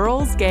of the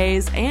girls,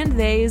 gays, and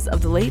theys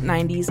of the late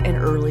 90s and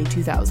early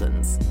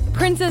 2000s.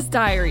 Princess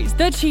Diaries,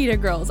 The Cheetah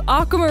Girls,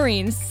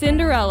 Aquamarine,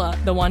 Cinderella,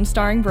 the one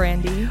starring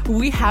Brandy.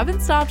 We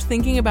haven't stopped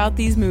thinking about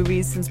these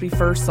movies since we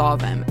first saw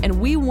them, and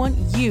we want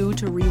you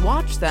to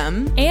rewatch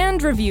them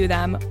And review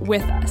them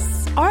with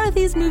us. Are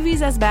these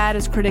movies as bad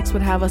as critics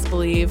would have us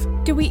believe?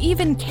 Do we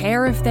even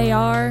care if they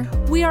are?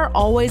 We are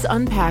always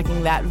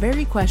unpacking that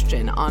very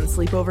question on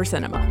Sleepover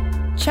Cinema.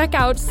 Check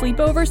out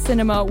Sleepover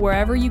Cinema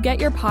wherever you get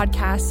your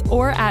podcasts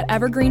or at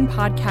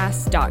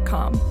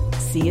evergreenpodcasts.com.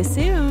 See you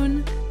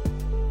soon.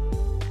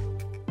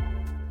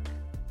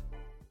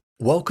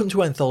 Welcome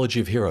to Anthology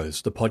of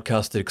Heroes, the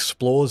podcast that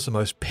explores the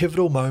most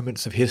pivotal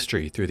moments of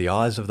history through the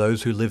eyes of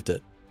those who lived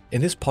it.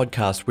 In this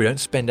podcast, we don't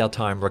spend our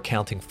time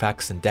recounting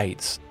facts and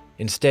dates.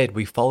 Instead,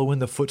 we follow in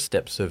the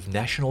footsteps of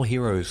national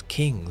heroes,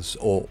 kings,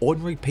 or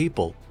ordinary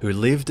people who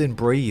lived and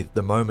breathed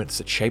the moments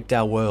that shaped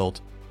our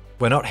world.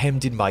 We're not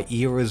hemmed in by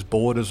eras,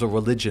 borders, or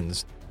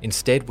religions.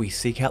 Instead, we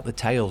seek out the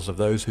tales of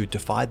those who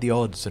defied the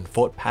odds and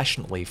fought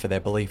passionately for their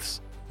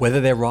beliefs.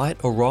 Whether they're right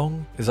or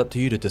wrong is up to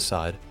you to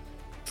decide.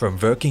 From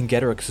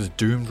Vercingetorix's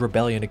doomed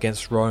rebellion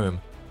against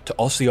Rome, to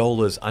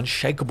Osceola's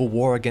unshakable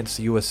war against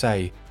the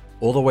USA,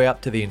 all the way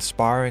up to the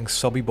inspiring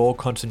Sobibor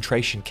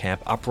concentration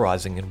camp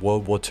uprising in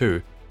World War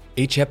II,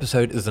 each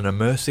episode is an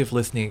immersive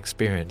listening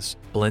experience,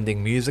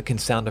 blending music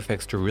and sound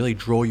effects to really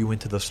draw you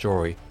into the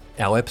story.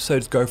 Our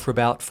episodes go for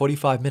about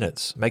 45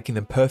 minutes, making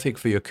them perfect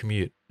for your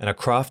commute, and are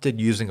crafted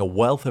using a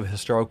wealth of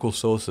historical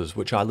sources,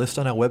 which I list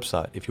on our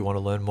website if you want to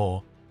learn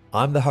more.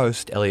 I'm the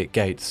host, Elliot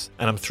Gates,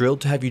 and I'm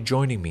thrilled to have you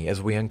joining me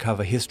as we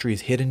uncover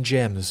history's hidden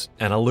gems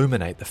and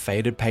illuminate the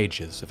faded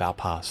pages of our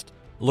past.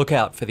 Look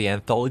out for the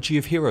Anthology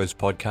of Heroes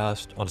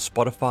podcast on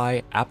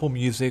Spotify, Apple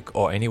Music,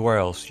 or anywhere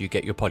else you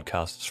get your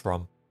podcasts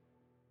from.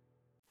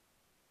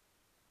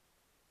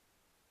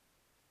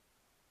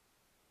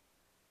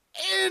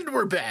 And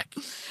we're back.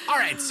 All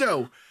right,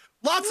 so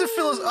lots of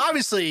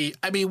obviously,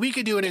 I mean, we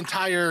could do an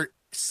entire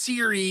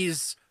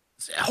series,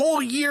 a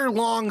whole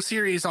year-long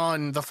series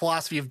on the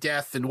philosophy of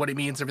death and what it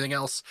means, everything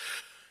else.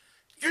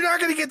 You're not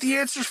going to get the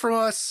answers from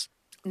us.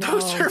 No.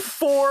 Those are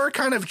four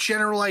kind of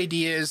general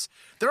ideas.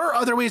 There are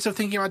other ways of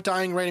thinking about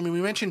dying, right? I mean,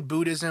 we mentioned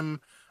Buddhism.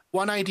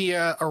 One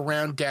idea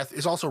around death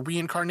is also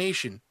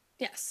reincarnation.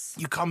 Yes.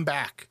 You come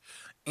back.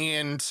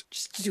 And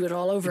Just to do it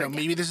all over again.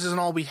 maybe this isn't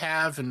all we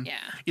have, and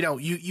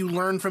you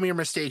learn from your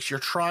mistakes. You're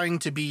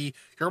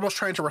almost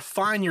trying to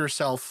refine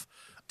yourself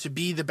to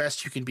be the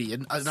best you can be.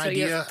 And an So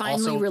idea you're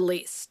finally also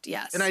released.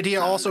 Yes. an idea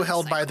from also the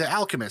held by cycle. the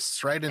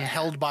alchemists, right, and Yeah.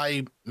 held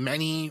by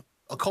many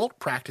occult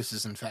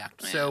practices. In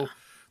fact, so Yeah.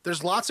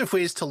 there's lots of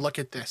ways to look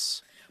at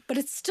this. But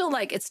it's still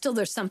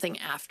there's something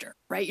after,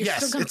 right? You're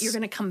Yes, still it's- you're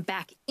going to come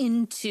back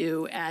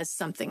into as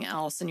something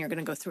else, and you're going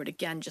to go through it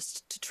again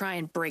just to try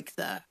and break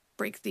the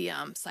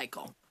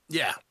cycle.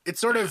 Yeah, it's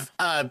sort of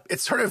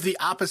the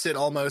opposite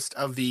almost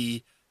of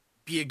the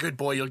be a good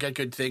boy, you'll get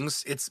good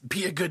things. It's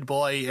be a good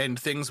boy and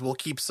things will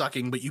keep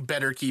sucking, but you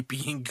better keep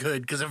being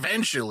good because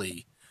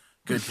eventually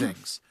good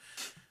things.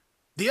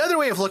 The other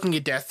way of looking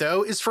at death,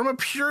 though, is from a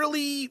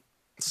purely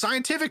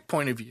scientific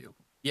point of view.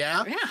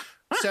 Yeah? Yeah.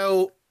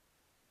 So,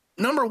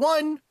 number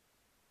one,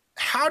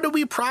 how do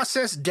we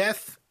process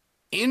death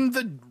in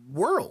the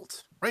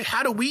world, right?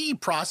 How do we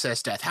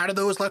process death? How do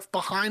those left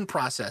behind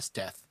process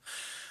death?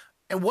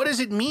 And what does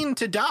it mean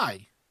to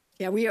die?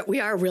 Yeah, we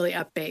are really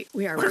upbeat.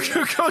 We are We're really,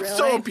 going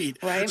so really,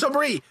 upbeat. right? So,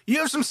 Brie, you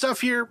have some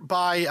stuff here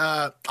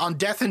by on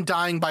Death and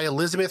Dying by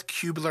Elizabeth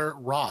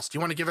Kubler-Ross. Do you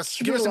want to give us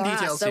some Kubler-Ross.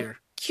 details So here?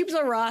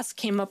 Kubler-Ross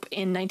came up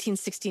in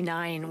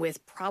 1969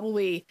 with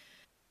probably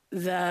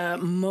the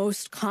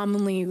most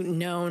commonly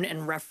known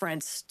and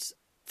referenced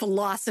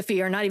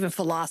philosophy, or not even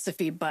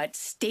philosophy, but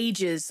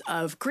stages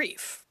of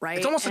grief, right?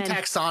 It's almost And a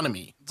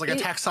taxonomy. It's like a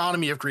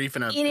taxonomy of grief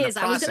in a It in a is.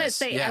 I was gonna process.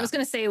 say Yeah. I was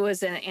gonna say it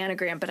was an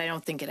anagram, but I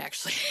don't think it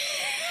actually.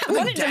 I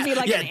want it to be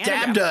like an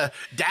anagram.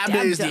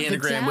 Dabda is the Dabda, the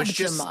anagram, which Dabda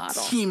just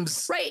model.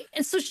 seems Right.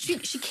 And so she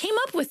came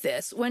up with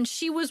this when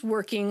she was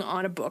working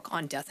on a book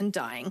on death and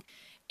dying.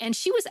 And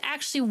she was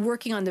actually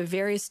working on the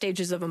various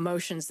stages of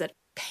emotions that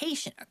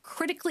a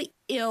critically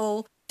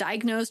ill,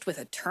 diagnosed with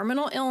a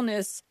terminal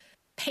illness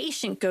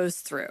patient goes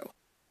through.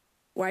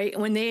 Right.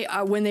 When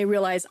they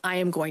realize I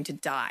am going to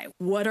die.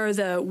 What are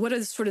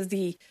sort of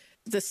the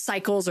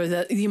cycles or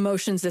the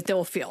emotions that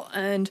they'll feel?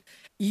 And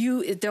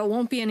there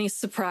won't be any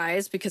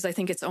surprise, because I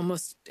think it's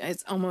almost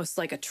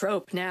like a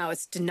trope now.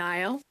 It's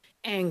denial,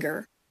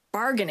 anger,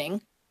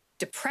 bargaining,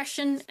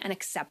 depression, and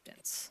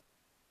acceptance.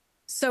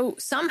 So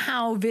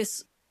somehow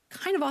this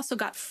kind of also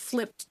got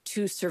flipped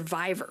to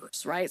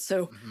survivors, right?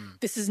 So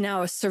this is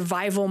now a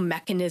survival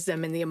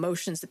mechanism, and the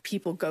emotions that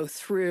people go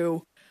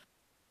through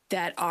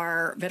that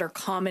are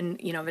common,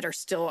 that are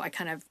still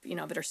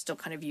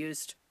kind of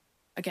used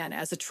again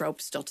as a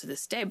trope still to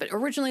this day. But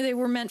originally they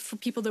were meant for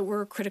people that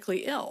were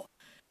critically ill.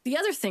 The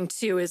other thing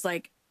too is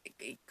like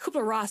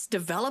Kubler-Ross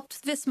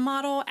developed this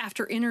model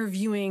after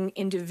interviewing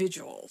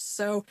individuals.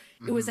 So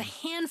it was a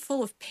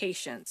handful of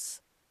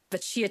patients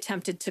that she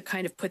attempted to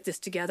kind of put this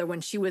together when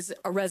she was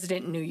a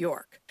resident in New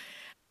York.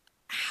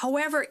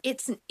 However,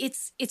 it's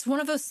one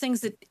of those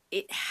things that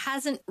it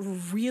hasn't ever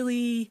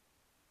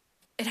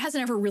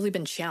really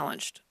been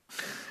challenged.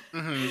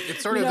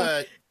 It's sort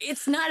of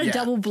it's not a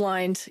double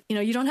blind,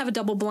 you don't have a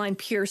double blind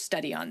peer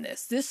study on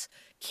this. This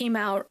came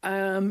out,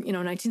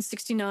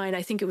 1969.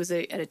 I think it was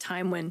at a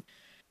time when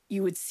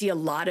you would see a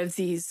lot of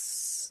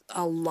these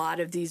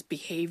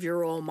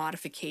behavioral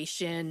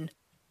modification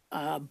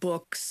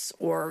books,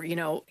 or,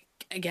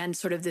 again,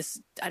 sort of this,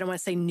 I don't want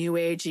to say new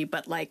agey,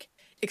 but like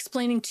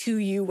explaining to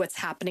you what's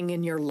happening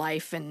in your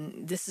life.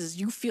 And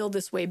you feel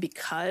this way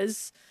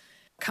because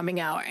coming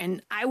out.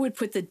 And I would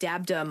put the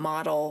DABDA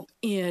model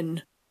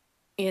in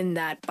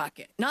that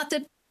bucket. Not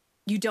that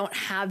you don't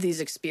have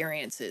these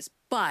experiences,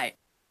 but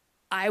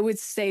I would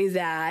say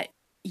that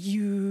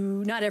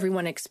not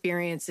everyone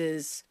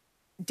experiences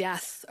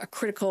death, a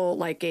critical,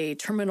 like a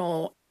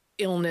terminal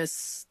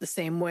illness the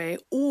same way,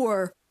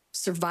 or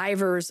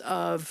survivors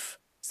of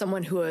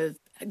someone who have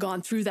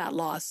gone through that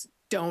loss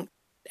don't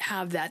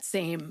have that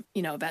same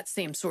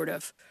sort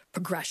of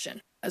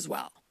progression as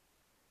well.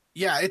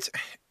 Yeah, it's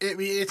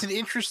an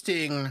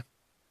interesting.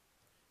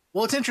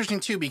 Well, it's interesting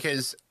too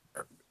because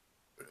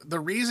the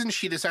reason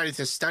she decided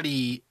to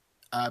study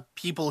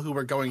people who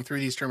were going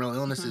through these terminal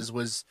illnesses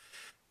was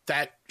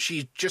that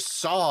she just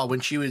saw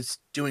when she was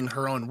doing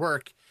her own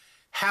work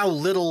how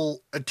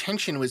little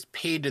attention was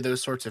paid to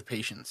those sorts of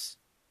patients,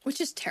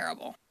 which is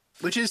terrible.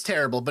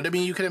 But I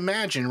mean, you can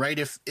imagine, right?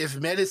 If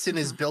medicine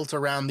is built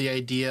around the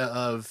idea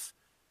of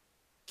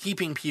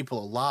keeping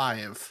people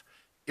alive,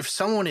 if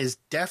someone is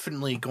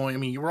definitely going, I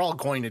mean, you're all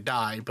going to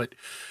die, but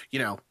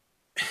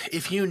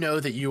if you know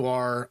that you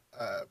are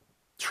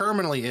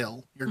terminally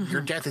ill, your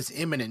death is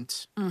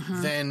imminent,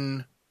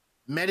 then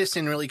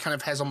medicine really kind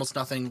of has almost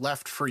nothing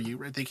left for you,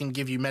 right? They can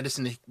give you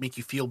medicine to make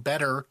you feel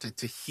better,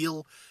 to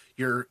heal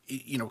your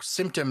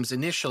symptoms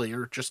initially,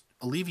 or just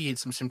alleviate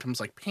some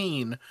symptoms like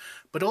pain,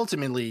 but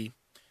ultimately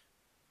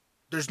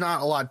there's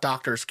not a lot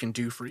doctors can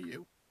do for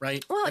you,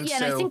 right? Well, and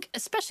I think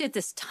especially at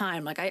this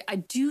time, like I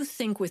do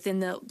think within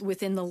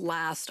the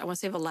last, I want to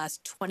say the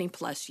last 20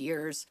 plus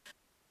years,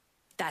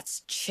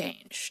 that's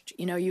changed.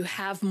 You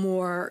have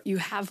more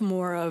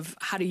of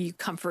how do you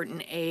comfort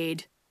and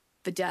aid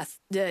the death,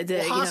 the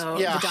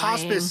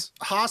dying.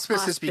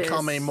 Hospice has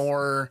become a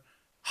more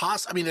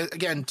I mean,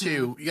 again,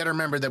 too, you got to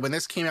remember that when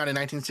this came out in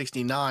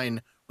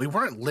 1969, we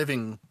weren't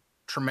living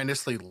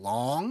tremendously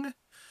long,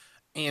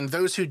 and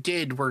those who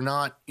did were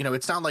not.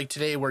 It's not like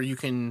today where you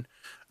can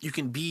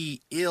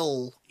be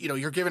ill.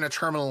 You're given a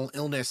terminal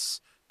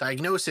illness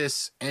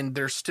diagnosis, and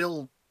you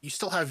still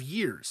have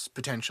years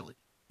potentially.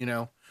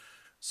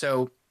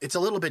 So it's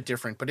a little bit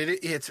different, but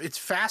it's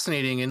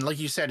fascinating, and like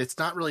you said, it's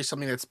not really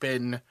something that's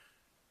been.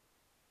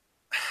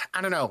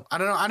 I don't know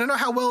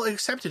how well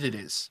accepted it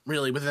is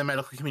really within the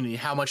medical community,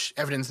 how much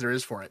evidence there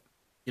is for it,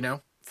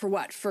 For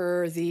what?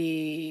 For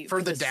the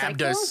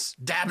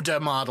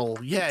DABDA model.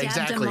 Yeah, DABDA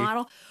exactly.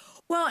 Model.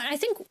 Well, I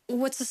think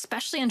what's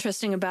especially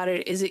interesting about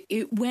it is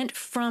it went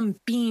from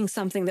being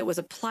something that was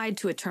applied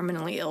to a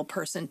terminally ill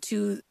person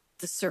to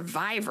the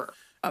survivor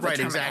of a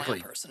terminally ill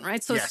person,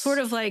 right? So it's sort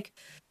of like,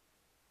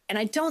 and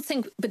I don't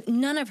think, but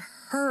none of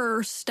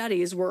her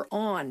studies were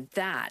on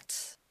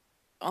that.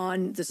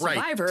 On the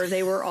survivor, right.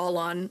 They were all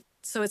on.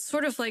 So it's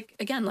sort of like,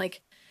 again,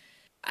 like,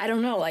 I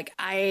don't know, like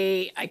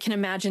I can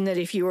imagine that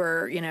if you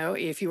were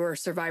a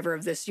survivor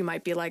of this, you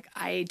might be like,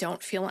 I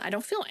don't feel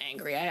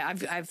angry.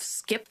 I've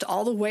skipped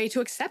all the way to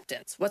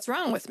acceptance. What's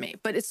wrong with me?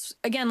 But it's,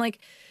 again, like,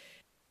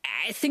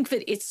 I think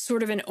that it's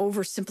sort of an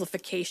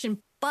oversimplification.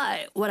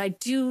 But what I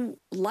do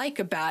like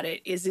about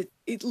it is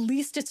at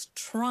least it's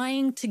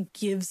trying to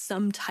give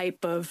some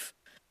type of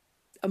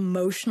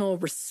emotional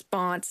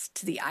response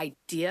to the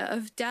idea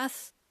of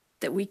death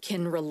that we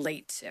can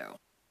relate to.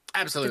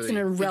 Absolutely. It's in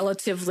a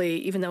relatively,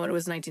 even though it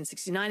was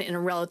 1969, in a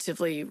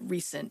relatively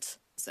recent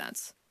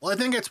sense. Well, I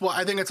think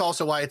it's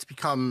also why it's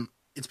become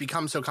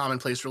so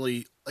commonplace,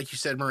 really, like you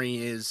said, Marie,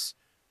 is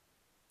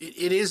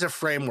it is a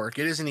framework.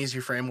 It is an easy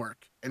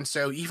framework. And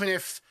so even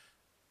if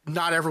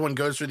not everyone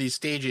goes through these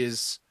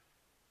stages,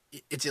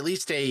 it's at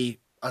least a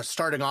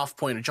starting off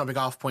point, a jumping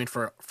off point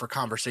for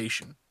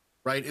conversation.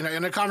 Right.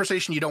 In a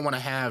conversation you don't want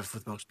to have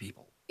with most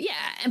people. Yeah.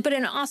 But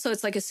also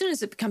it's like, as soon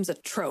as it becomes a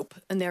trope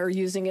and they're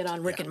using it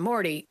on Rick and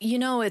Morty,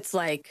 it's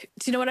like,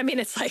 do you know what I mean?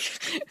 It's like,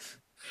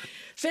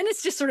 then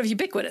it's just sort of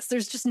ubiquitous.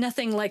 There's just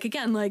nothing like,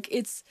 again, like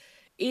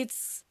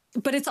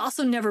but it's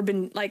also never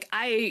been like,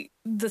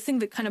 the thing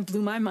that kind of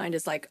blew my mind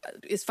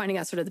is finding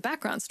out sort of the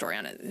background story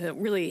on it. It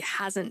really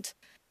hasn't,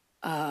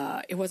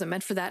 it wasn't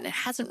meant for that. And it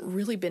hasn't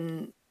really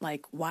been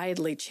like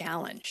widely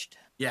challenged.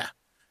 Yeah.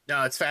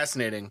 No, it's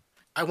fascinating.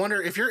 I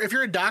wonder if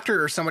you're a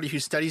doctor or somebody who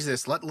studies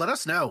this, let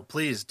us know,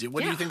 please.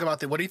 What do you think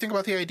about what do you think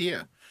about the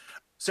idea?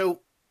 So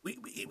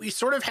we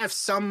sort of have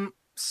some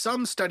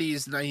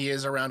studies and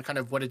ideas around kind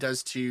of what it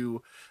does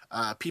to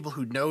people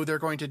who know they're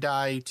going to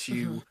die,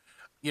 to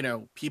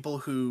people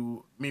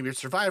who maybe are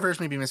survivors,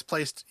 maybe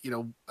misplaced,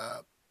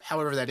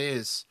 however that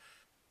is.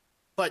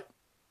 But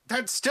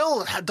that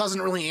still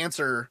doesn't really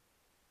answer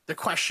the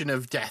question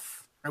of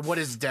death, or what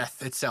is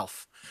death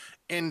itself.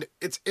 And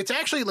it's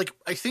actually like,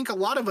 I think a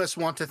lot of us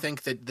want to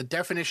think that the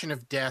definition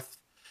of death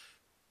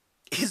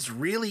is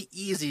really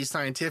easy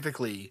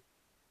scientifically,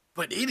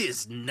 but it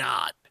is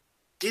not.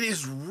 It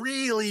is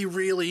really,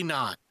 really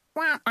not.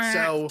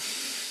 So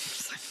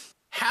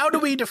how do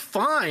we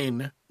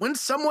define when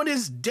someone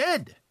is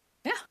dead?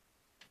 Yeah.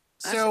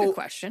 That's a good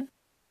question.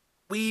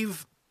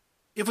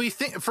 If we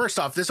think, first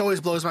off, this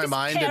always blows my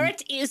mind.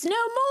 Parrot is no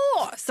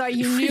more. So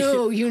you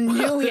knew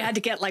we had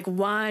to get like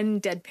one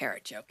dead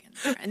parrot joke in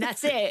there. And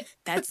that's it.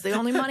 That's the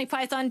only Monty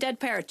Python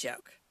dead parrot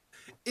joke.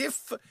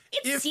 If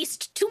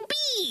ceased to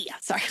be.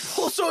 Sorry.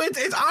 Well, so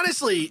it's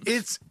honestly,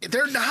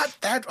 they're not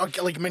that,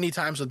 like many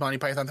times with Monty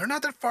Python, they're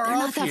not that far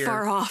off here. Not that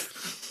far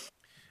off.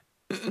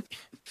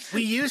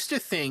 We used to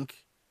think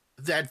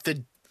that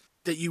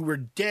that you were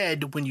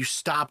dead when you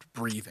stopped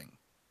breathing.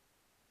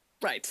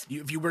 Right.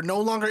 If you were no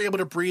longer able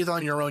to breathe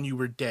on your own, you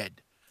were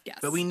dead. Yes.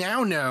 But we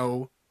now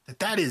know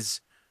that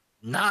is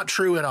not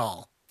true at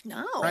all.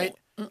 No. Right?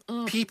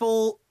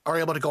 People are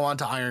able to go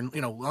onto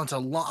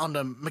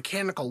onto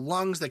mechanical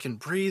lungs that can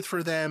breathe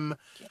for them.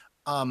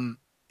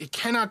 It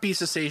cannot be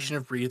cessation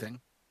of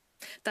breathing.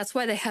 That's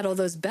why they had all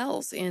those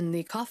bells in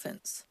the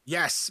coffins.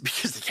 Yes,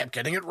 because they kept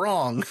getting it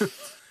wrong.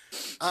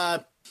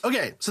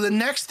 Okay, so the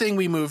next thing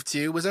we moved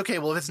to was, okay,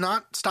 well, if it's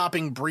not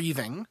stopping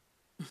breathing,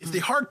 it's the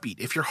heartbeat,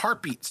 if your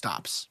heartbeat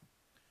stops.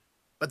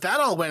 But that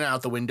all went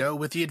out the window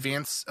with the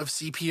advance of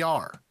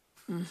CPR.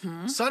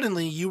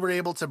 Suddenly, you were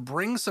able to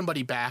bring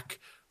somebody back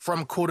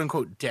from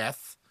quote-unquote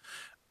death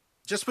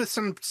just with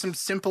some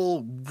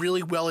simple,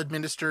 really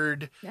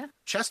well-administered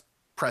chest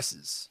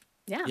presses.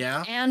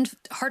 Yeah. And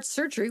heart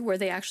surgery where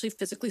they actually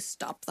physically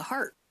stop the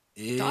heart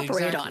to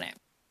operate on it.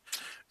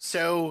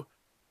 So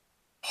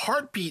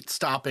heartbeat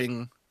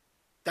stopping,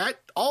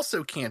 that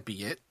also can't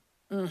be it.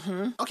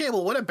 Okay,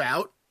 well, what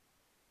about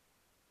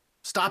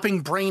stopping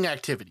brain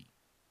activity?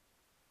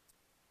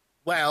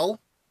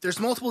 Well, there's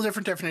multiple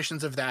different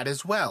definitions of that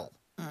as well.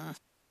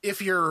 If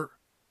the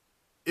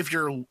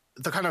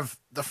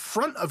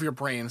front of your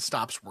brain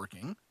stops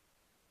working,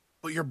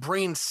 but your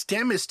brain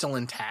stem is still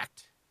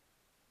intact,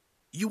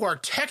 you are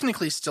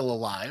technically still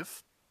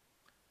alive.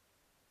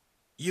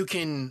 You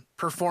can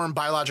perform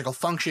biological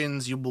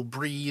functions. You will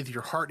breathe.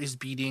 Your heart is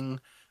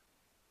beating.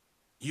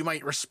 You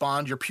might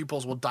respond. Your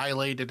pupils will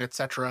dilate, and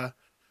etc.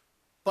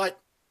 But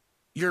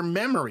your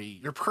memory,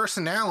 your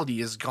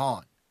personality is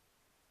gone.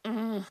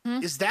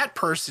 Is that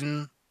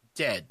person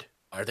dead?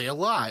 Are they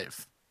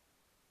alive?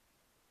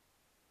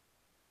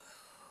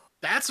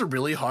 That's a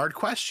really hard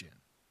question.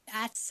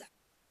 That's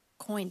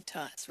a coin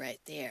toss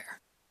right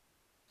there.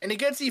 And it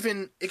gets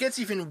even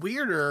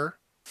weirder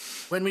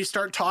when we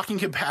start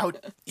talking about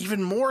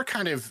even more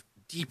kind of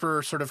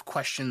deeper sort of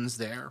questions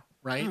there,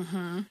 right?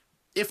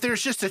 If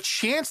there's just a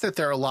chance that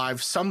they're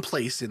alive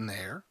someplace in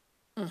there,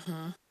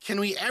 can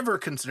we ever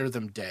consider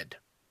them dead?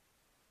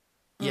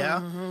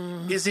 Yeah?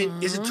 Is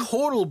it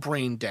total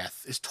brain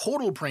death? Is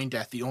total brain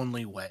death the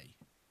only way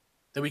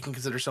that we can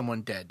consider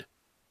someone dead?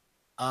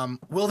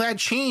 Will that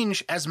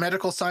change as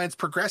medical science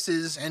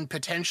progresses and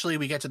potentially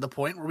we get to the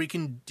point where we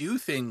can do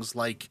things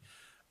like,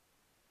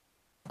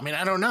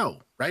 I don't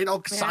know, right?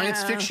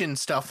 Science fiction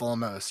stuff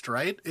almost,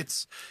 right?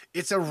 It's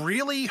a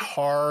really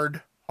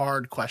hard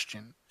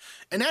question.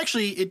 And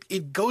actually,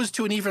 it goes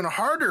to an even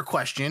harder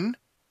question.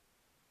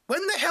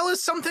 When the hell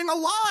is something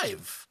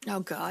alive? Oh,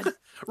 God.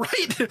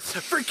 Right?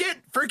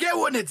 Forget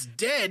when it's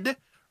dead.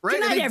 Right?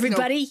 Good night,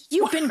 everybody.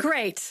 You've been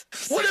great.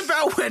 What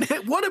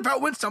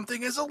about when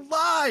something is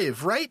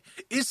alive, right?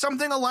 Is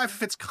something alive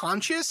if it's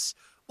conscious?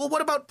 Well,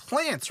 what about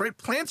plants, right?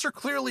 Plants are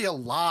clearly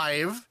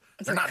alive.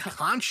 They're not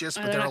conscious,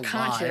 but they're alive.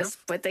 Conscious,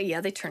 but they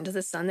turn to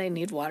the sun. They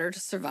need water to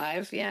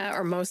survive. Yeah,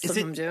 or most of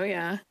them do.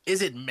 Yeah.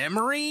 Is it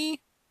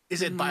memory?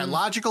 Is it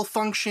biological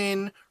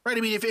function? Right.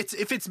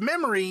 If it's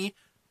memory,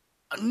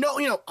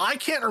 no, I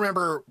can't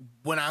remember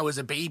when I was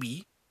a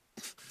baby.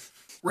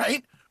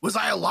 Right? Was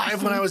I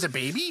alive when I was a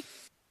baby?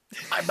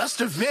 I must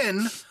have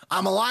been.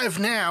 I'm alive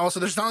now, so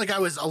there's not like I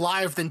was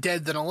alive then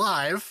dead then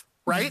alive.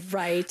 Right?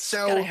 Right.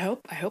 So God,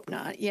 I hope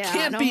not. Yeah.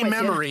 Can't be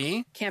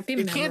memory. Can't be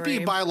memory. It can't be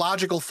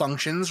biological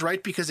functions,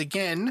 right? Because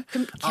again,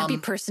 can't be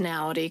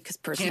personality, because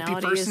personality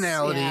can't be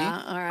personality.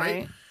 Yeah, all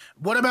right.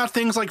 What about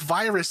things like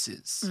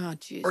viruses? Oh,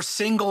 geez. Or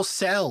single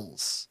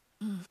cells?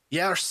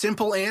 Yeah, or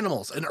simple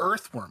animals. An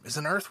earthworm. Is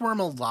an earthworm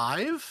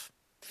alive?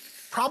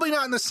 Probably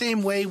not in the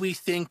same way we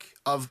think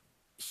of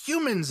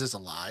humans as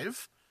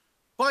alive,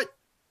 but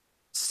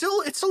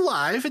still it's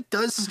alive. It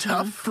does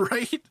stuff,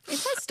 right? It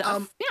does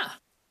stuff. Yeah.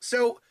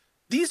 So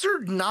these are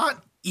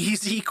not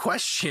easy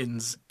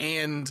questions.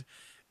 And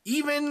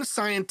even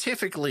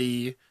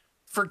scientifically,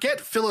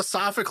 forget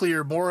philosophically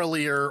or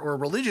morally or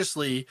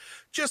religiously,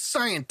 just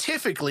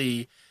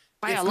scientifically,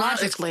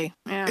 Biologically,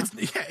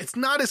 it's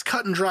not as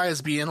cut and dry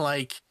as being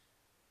like,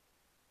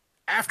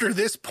 after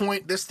this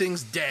point, this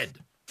thing's dead.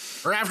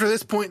 Or after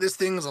this point, this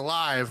thing's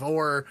alive.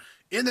 Or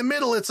in the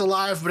middle, it's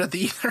alive, but at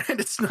the other end,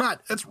 it's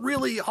not. That's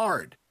really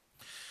hard.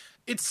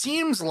 It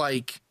seems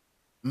like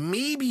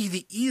maybe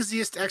the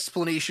easiest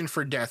explanation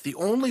for death, the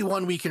only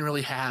one we can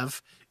really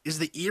have, is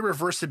the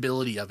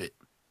irreversibility of it.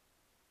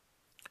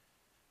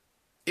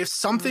 If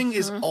something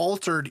is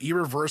altered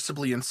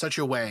irreversibly in such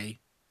a way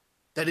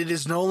that it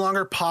is no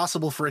longer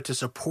possible for it to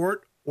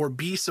support or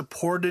be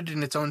supported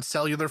in its own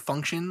cellular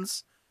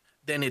functions,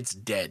 then it's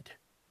dead.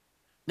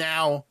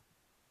 Now,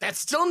 that's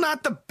still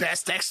not the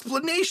best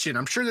explanation.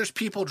 I'm sure there's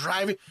people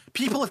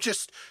have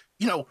just,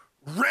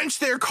 wrenched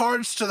their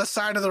cards to the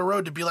side of the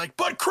road to be like,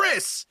 but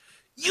Chris,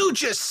 you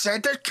just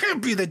said that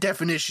can't be the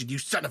definition, you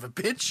son of a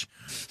bitch.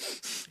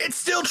 It's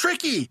still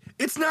tricky.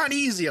 It's not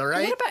easy, all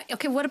right?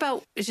 What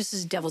about it's just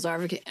as devil's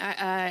argument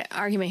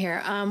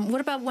here.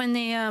 What about when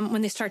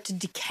they start to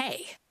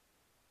decay?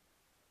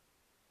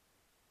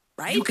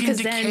 Right? You can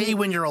decay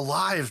when you're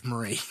alive,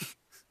 Marie.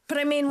 But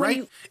I mean,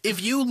 right?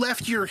 If you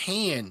left your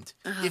hand,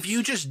 if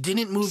you just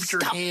didn't move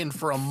your hand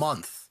for a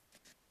month,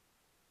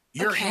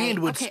 your hand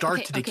would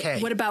start to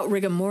decay. What about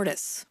rigor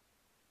mortis?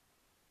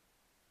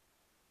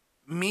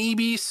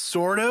 Maybe,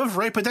 sort of,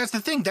 right? But that's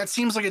the thing. That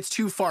seems like it's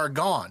too far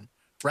gone,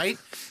 right?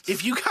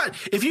 If you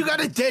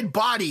got a dead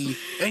body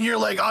and you're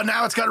like, oh,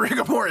 now it's got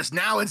rigor mortis,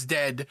 now it's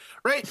dead,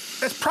 right?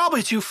 That's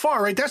probably too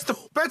far, right? That's the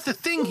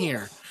thing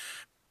here.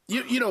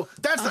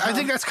 I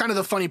think that's kind of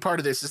the funny part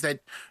of this is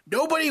that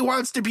nobody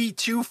wants to be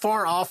too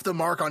far off the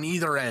mark on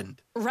either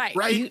end. Right.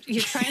 Right.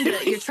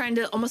 You're trying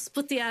to almost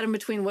split the atom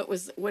between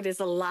what is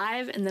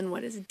alive and then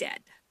what is dead.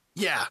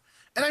 Yeah.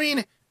 And I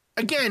mean,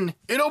 again,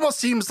 it almost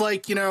seems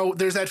like,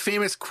 there's that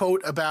famous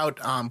quote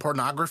about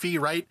pornography,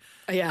 right?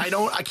 Yeah.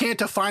 I can't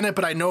define it,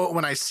 but I know it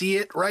when I see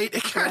it, right?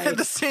 It kind of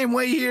the same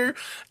way here.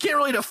 Can't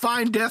really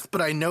define death,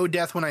 but I know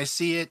death when I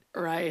see it.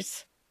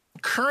 Right.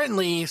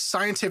 Currently,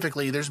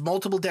 scientifically, there's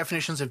multiple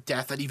definitions of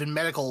death that even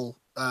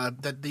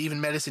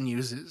medicine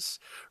uses,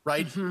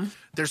 right? Mm-hmm.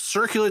 There's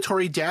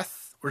circulatory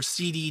death, or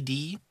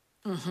CDD.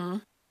 Mm-hmm.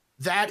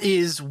 That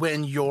is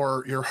when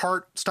your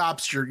heart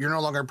stops, you're no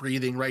longer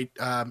breathing, right?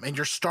 And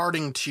you're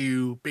starting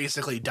to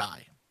basically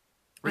die.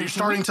 Right? You're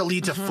starting to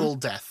lead to full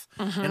death.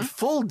 Mm-hmm. And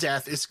full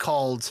death is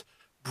called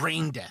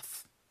brain death.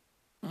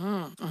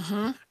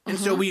 And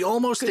so we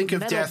almost think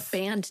of death.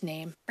 Band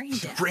name, brain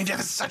death. Brain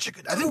death is such a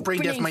good. I think brain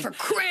death might for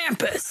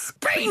Krampus.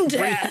 Brain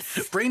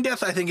death. Brain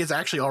death, I think, is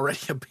actually already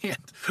a band.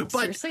 But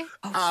seriously?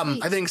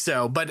 I think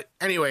so. But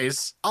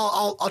anyways,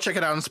 I'll check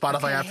it out on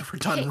Spotify after we're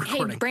done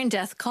recording. Hey, brain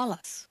death, call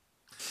us.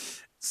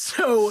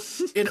 So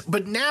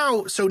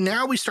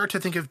now we start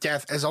to think of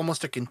death as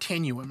almost a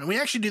continuum, and we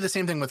actually do the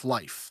same thing with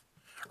life,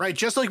 right?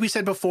 Just like we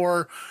said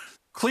before.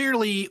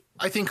 Clearly,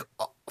 I think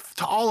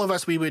to all of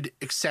us, we would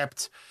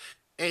accept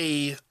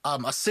a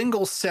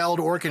single-celled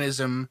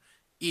organism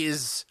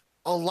is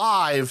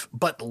alive,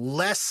 but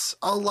less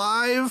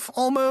alive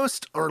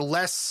almost, or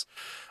less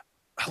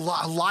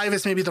alive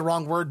is maybe the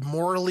wrong word,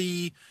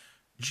 morally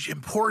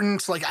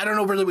important. Like, I don't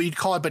know really what you'd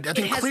call it, but I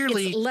think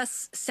clearly it's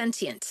less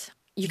sentient.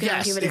 You can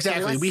yes, give it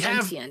exactly. We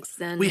have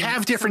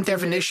different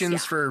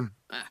definitions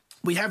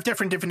we have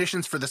different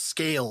definitions for the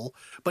scale,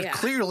 but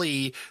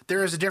clearly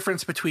there is a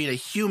difference between a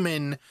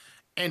human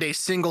and a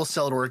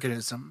single-celled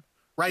organism.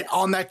 Right? Yes.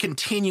 On that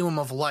continuum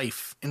of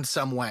life in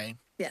some way.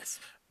 Yes.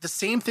 The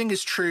same thing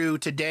is true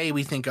today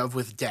we think of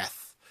with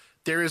death.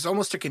 There is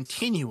almost a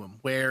continuum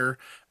where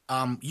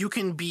you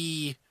can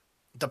be,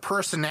 the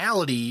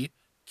personality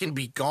can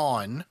be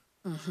gone.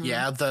 Mm-hmm.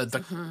 Yeah,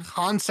 the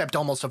concept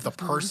almost of the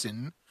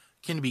person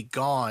can be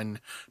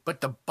gone,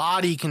 but the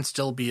body can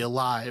still be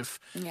alive.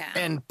 Yeah.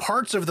 And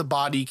parts of the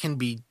body can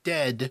be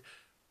dead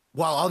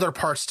while other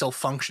parts still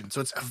function. So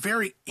it's a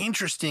very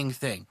interesting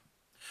thing.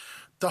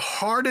 The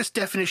hardest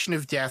definition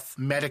of death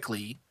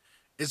medically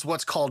is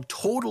what's called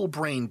total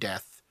brain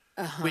death,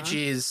 which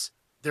is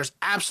there's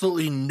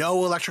absolutely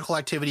no electrical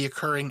activity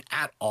occurring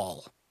at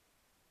all.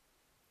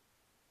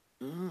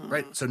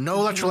 Right? So no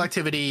electrical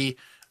activity,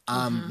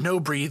 no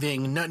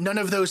breathing, none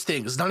of those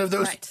things, none of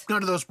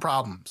those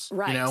problems.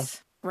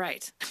 Right.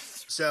 Right.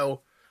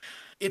 So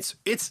it's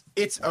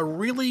a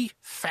really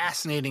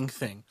fascinating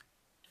thing.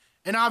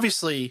 And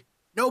obviously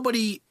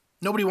nobody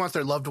wants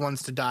their loved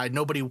ones to die.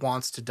 Nobody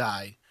wants to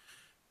die.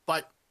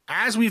 But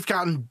as we've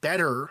gotten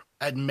better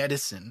at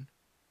medicine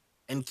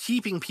and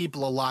keeping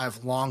people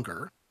alive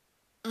longer,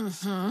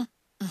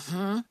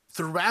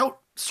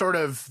 throughout sort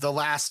of the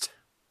last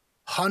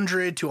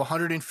 100 to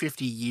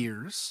 150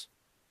 years,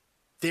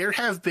 there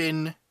have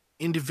been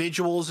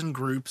individuals and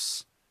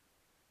groups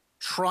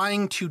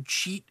trying to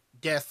cheat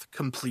death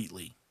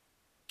completely.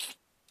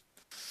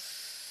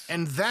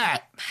 And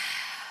that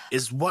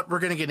is what we're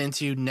going to get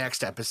into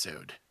next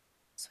episode.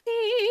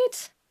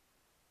 Sweet.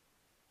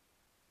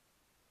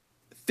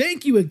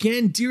 Thank you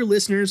again, dear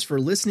listeners, for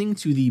listening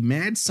to the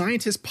Mad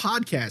Scientist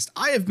podcast.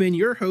 I have been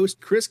your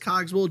host, Chris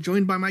Cogswell,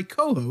 joined by my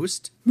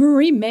co-host,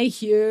 Marie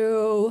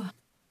Mayhew.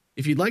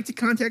 If you'd like to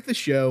contact the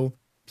show,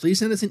 please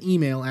send us an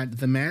email at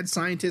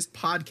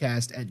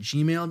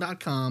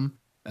themadscientistpodcast@gmail.com.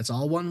 That's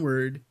all one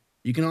word.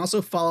 You can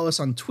also follow us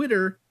on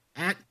Twitter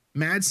at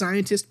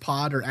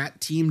MadScientistPod or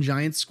at Team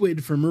Giant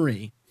Squid for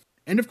Marie.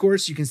 And of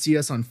course, you can see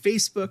us on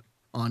Facebook,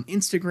 on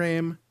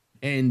Instagram,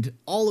 and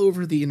all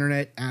over the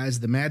internet as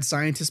the Mad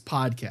Scientist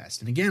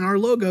Podcast. And again, our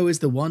logo is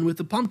the one with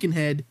the pumpkin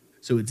head,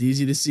 so it's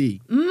easy to see.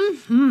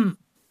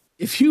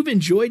 If you've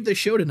enjoyed the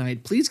show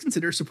tonight, please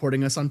consider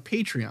supporting us on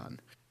Patreon,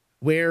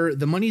 where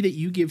the money that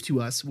you give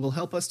to us will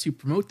help us to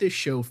promote this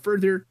show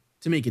further,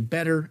 to make it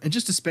better, and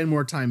just to spend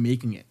more time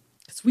making it.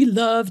 Because we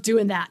love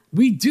doing that.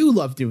 We do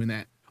love doing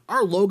that.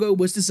 Our logo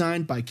was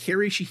designed by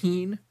Carrie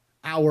Shaheen.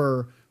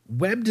 Our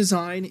web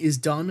design is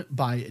done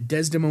by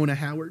Desdemona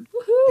Howard.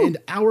 Woohoo! And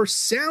our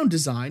sound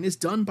design is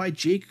done by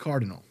Jake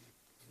Cardinal.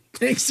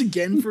 Thanks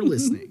again for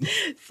listening.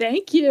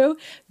 Thank you.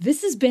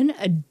 This has been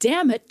a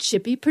Damn It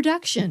Chippy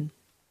production.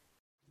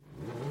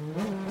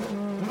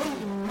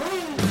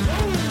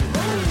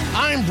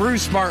 I'm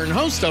Bruce Martin,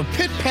 host of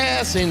Pit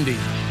Pass Indy.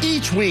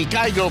 Each week,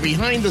 I go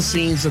behind the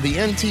scenes of the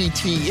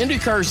NTT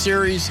IndyCar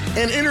Series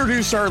and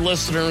introduce our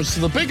listeners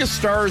to the biggest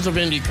stars of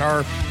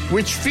IndyCar,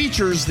 which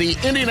features the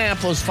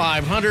Indianapolis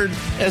 500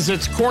 as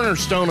its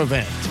cornerstone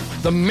event.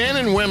 The men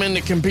and women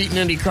that compete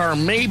in IndyCar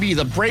may be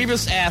the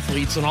bravest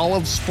athletes in all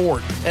of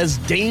sport, as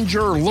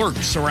danger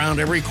lurks around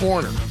every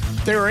corner.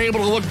 They are able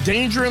to look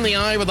danger in the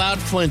eye without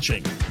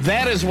flinching.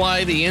 That is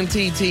why the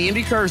NTT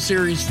IndyCar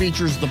Series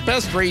features the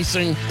best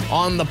racing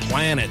on the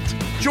planet.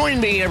 Join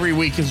me every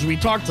week as we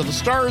talk to the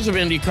stars of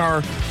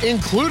IndyCar,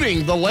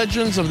 including the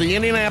legends of the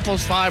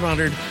Indianapolis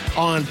 500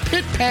 on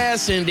Pit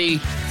Pass Indy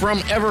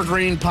from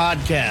Evergreen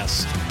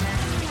Podcast.